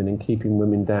dehumanizing women and keeping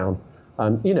women down.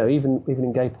 Even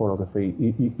in gay pornography,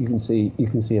 you can see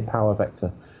a power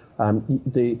vector.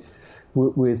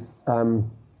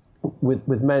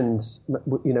 With men's,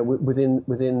 within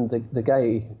the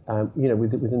gay,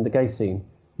 within the gay scene,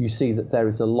 you see that there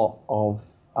is a lot of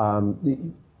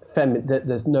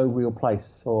there's no real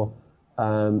place for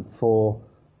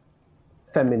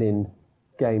feminine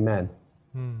gay men.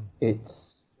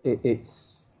 It's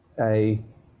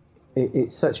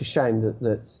such a shame that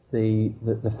the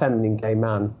feminine gay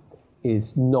man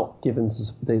is not given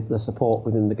the support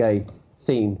within the gay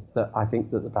scene that I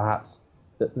think that perhaps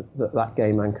that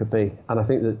gay man could be. And I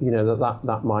think that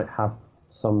that might have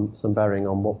some bearing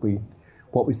on what we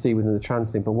see within the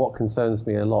trans scene. But what concerns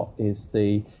me a lot is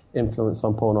the influence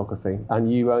on pornography.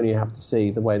 And you only have to see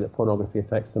the way that pornography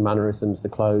affects the mannerisms, the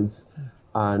clothes,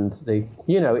 and the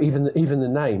even the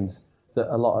names that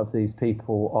a lot of these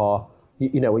people are.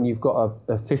 When you've got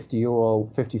a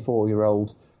 50-year-old,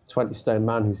 54-year-old, 20-stone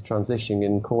man who's transitioning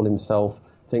and call himself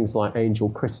things like Angel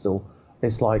Crystal,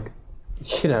 it's like,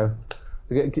 do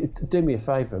me a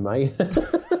favour, mate.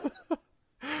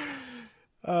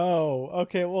 Oh,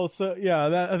 okay. Well, so yeah,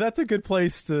 that's a good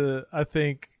place to, I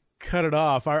think, cut it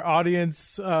off. Our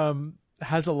audience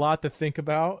has a lot to think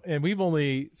about, and we've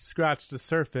only scratched the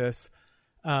surface.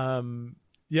 My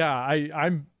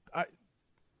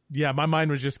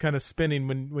mind was just kind of spinning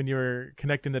when you were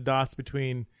connecting the dots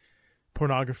between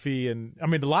pornography and,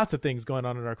 lots of things going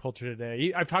on in our culture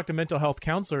today. I've talked to mental health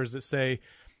counselors that say,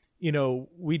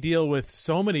 we deal with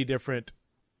so many different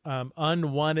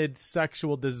unwanted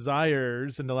sexual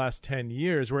desires in the last 10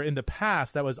 years, where in the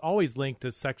past that was always linked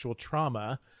to sexual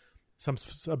trauma, some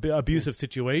abusive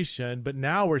situation. But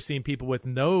now we're seeing people with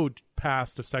no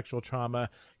past of sexual trauma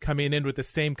coming in with the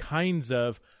same kinds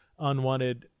of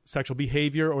unwanted sexual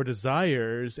behavior or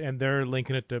desires, and they're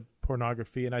linking it to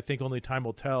pornography. And I think only time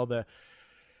will tell the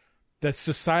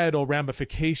societal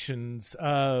ramifications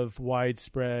of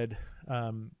widespread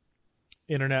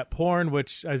internet porn,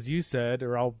 which, as you said,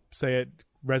 or I'll say it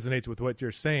resonates with what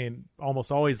you're saying,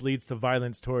 almost always leads to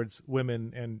violence towards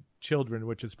women and children,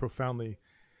 which is profoundly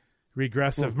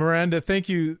regressive. Miranda, thank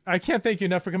you. I can't thank you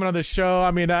enough for coming on this show.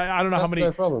 I mean, I don't know how many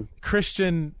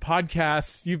Christian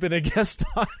podcasts you've been a guest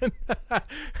on.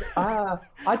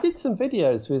 I did some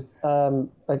videos with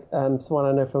someone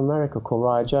I know from America called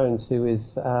Raya Jones, who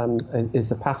is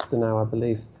a pastor now, I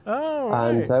believe. Oh,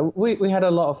 right. And we had a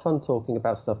lot of fun talking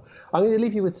about stuff. I'm going to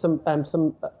leave you with some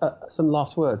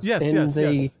last words. Yes.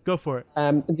 Go for it.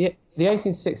 The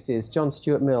 1860s, John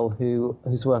Stuart Mill,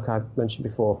 whose work I've mentioned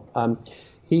before,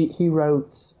 he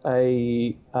wrote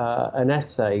an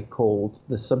essay called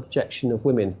 "The Subjection of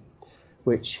Women,"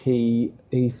 which he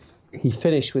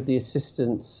finished with the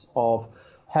assistance of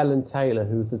Helen Taylor,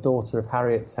 who was the daughter of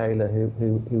Harriet Taylor,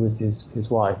 who was his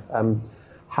wife.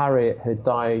 Harriet had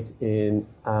died in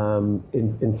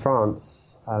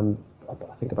France, I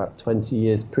think about 20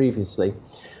 years previously,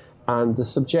 and The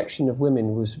Subjection of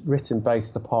Women was written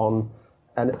based upon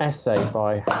an essay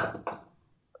by.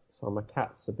 Sorry, my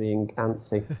cats are being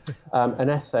antsy. An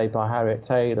essay by Harriet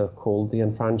Taylor called "The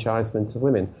Enfranchisement of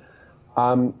Women,"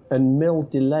 and Mill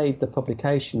delayed the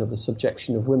publication of "The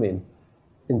Subjection of Women"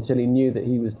 until he knew that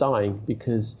he was dying,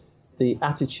 because the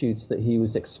attitudes that he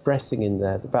was expressing in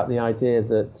there about the idea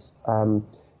that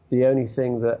the only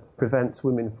thing that prevents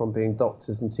women from being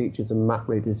doctors and teachers and map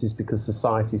readers is because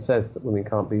society says that women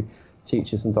can't be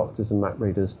teachers and doctors and map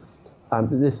readers.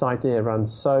 This idea ran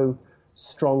so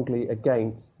strongly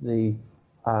against the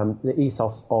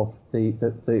ethos of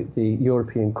the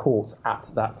European court at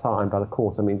that time. By the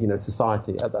court, I mean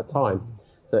society at that time.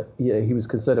 That he was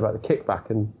concerned about the kickback,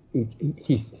 and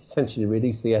he essentially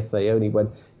released the essay only when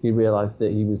he realised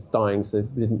that he was dying, so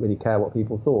he didn't really care what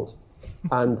people thought.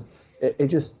 And it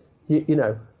just,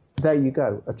 there you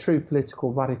go, a true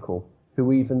political radical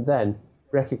who even then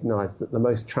recognised that the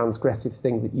most transgressive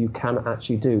thing that you can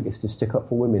actually do is to stick up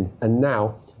for women. And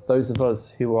now those of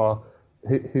us who are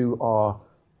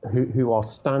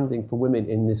standing for women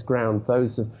in this ground,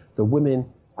 those of the women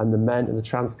and the men and the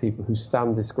trans people who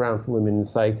stand this ground for women and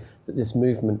say that this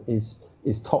movement is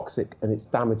toxic and it's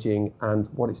damaging and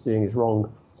what it's doing is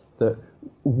wrong, that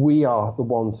we are the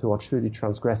ones who are truly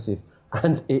transgressive.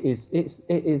 And it is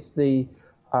the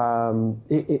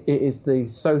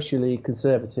socially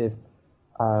conservative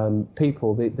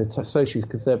people, the socially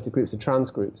conservative groups, the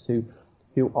trans groups who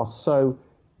are so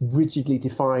rigidly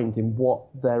defined in what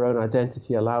their own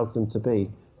identity allows them to be,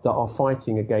 that are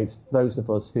fighting against those of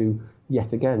us who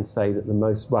yet again say that the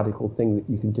most radical thing that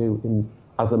you can do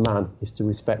as a man is to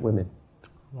respect women.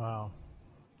 Wow.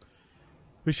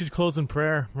 We should close in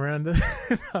prayer, Miranda.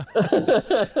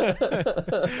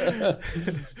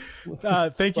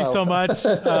 Thank you so much.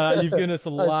 You've given us a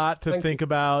lot to think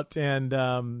about. And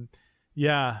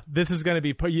this is going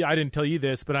to be, I didn't tell you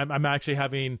this, but I'm actually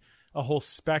having a whole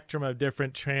spectrum of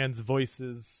different trans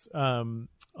voices on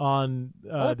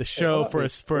the show for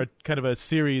a kind of a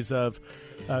series of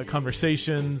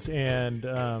conversations. And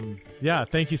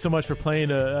thank you so much for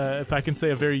playing if I can say,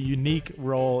 a very unique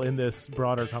role in this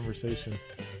broader conversation.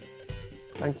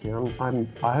 Thank you.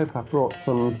 I hope I brought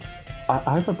some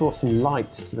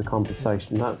light to the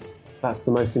conversation. That's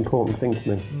the most important thing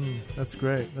to me. That's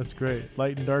great.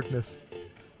 Light and darkness.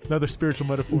 Another spiritual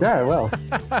metaphor. Very well.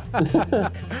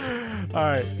 All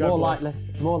right. More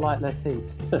light, less heat.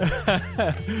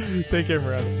 Take care,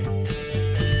 Miranda.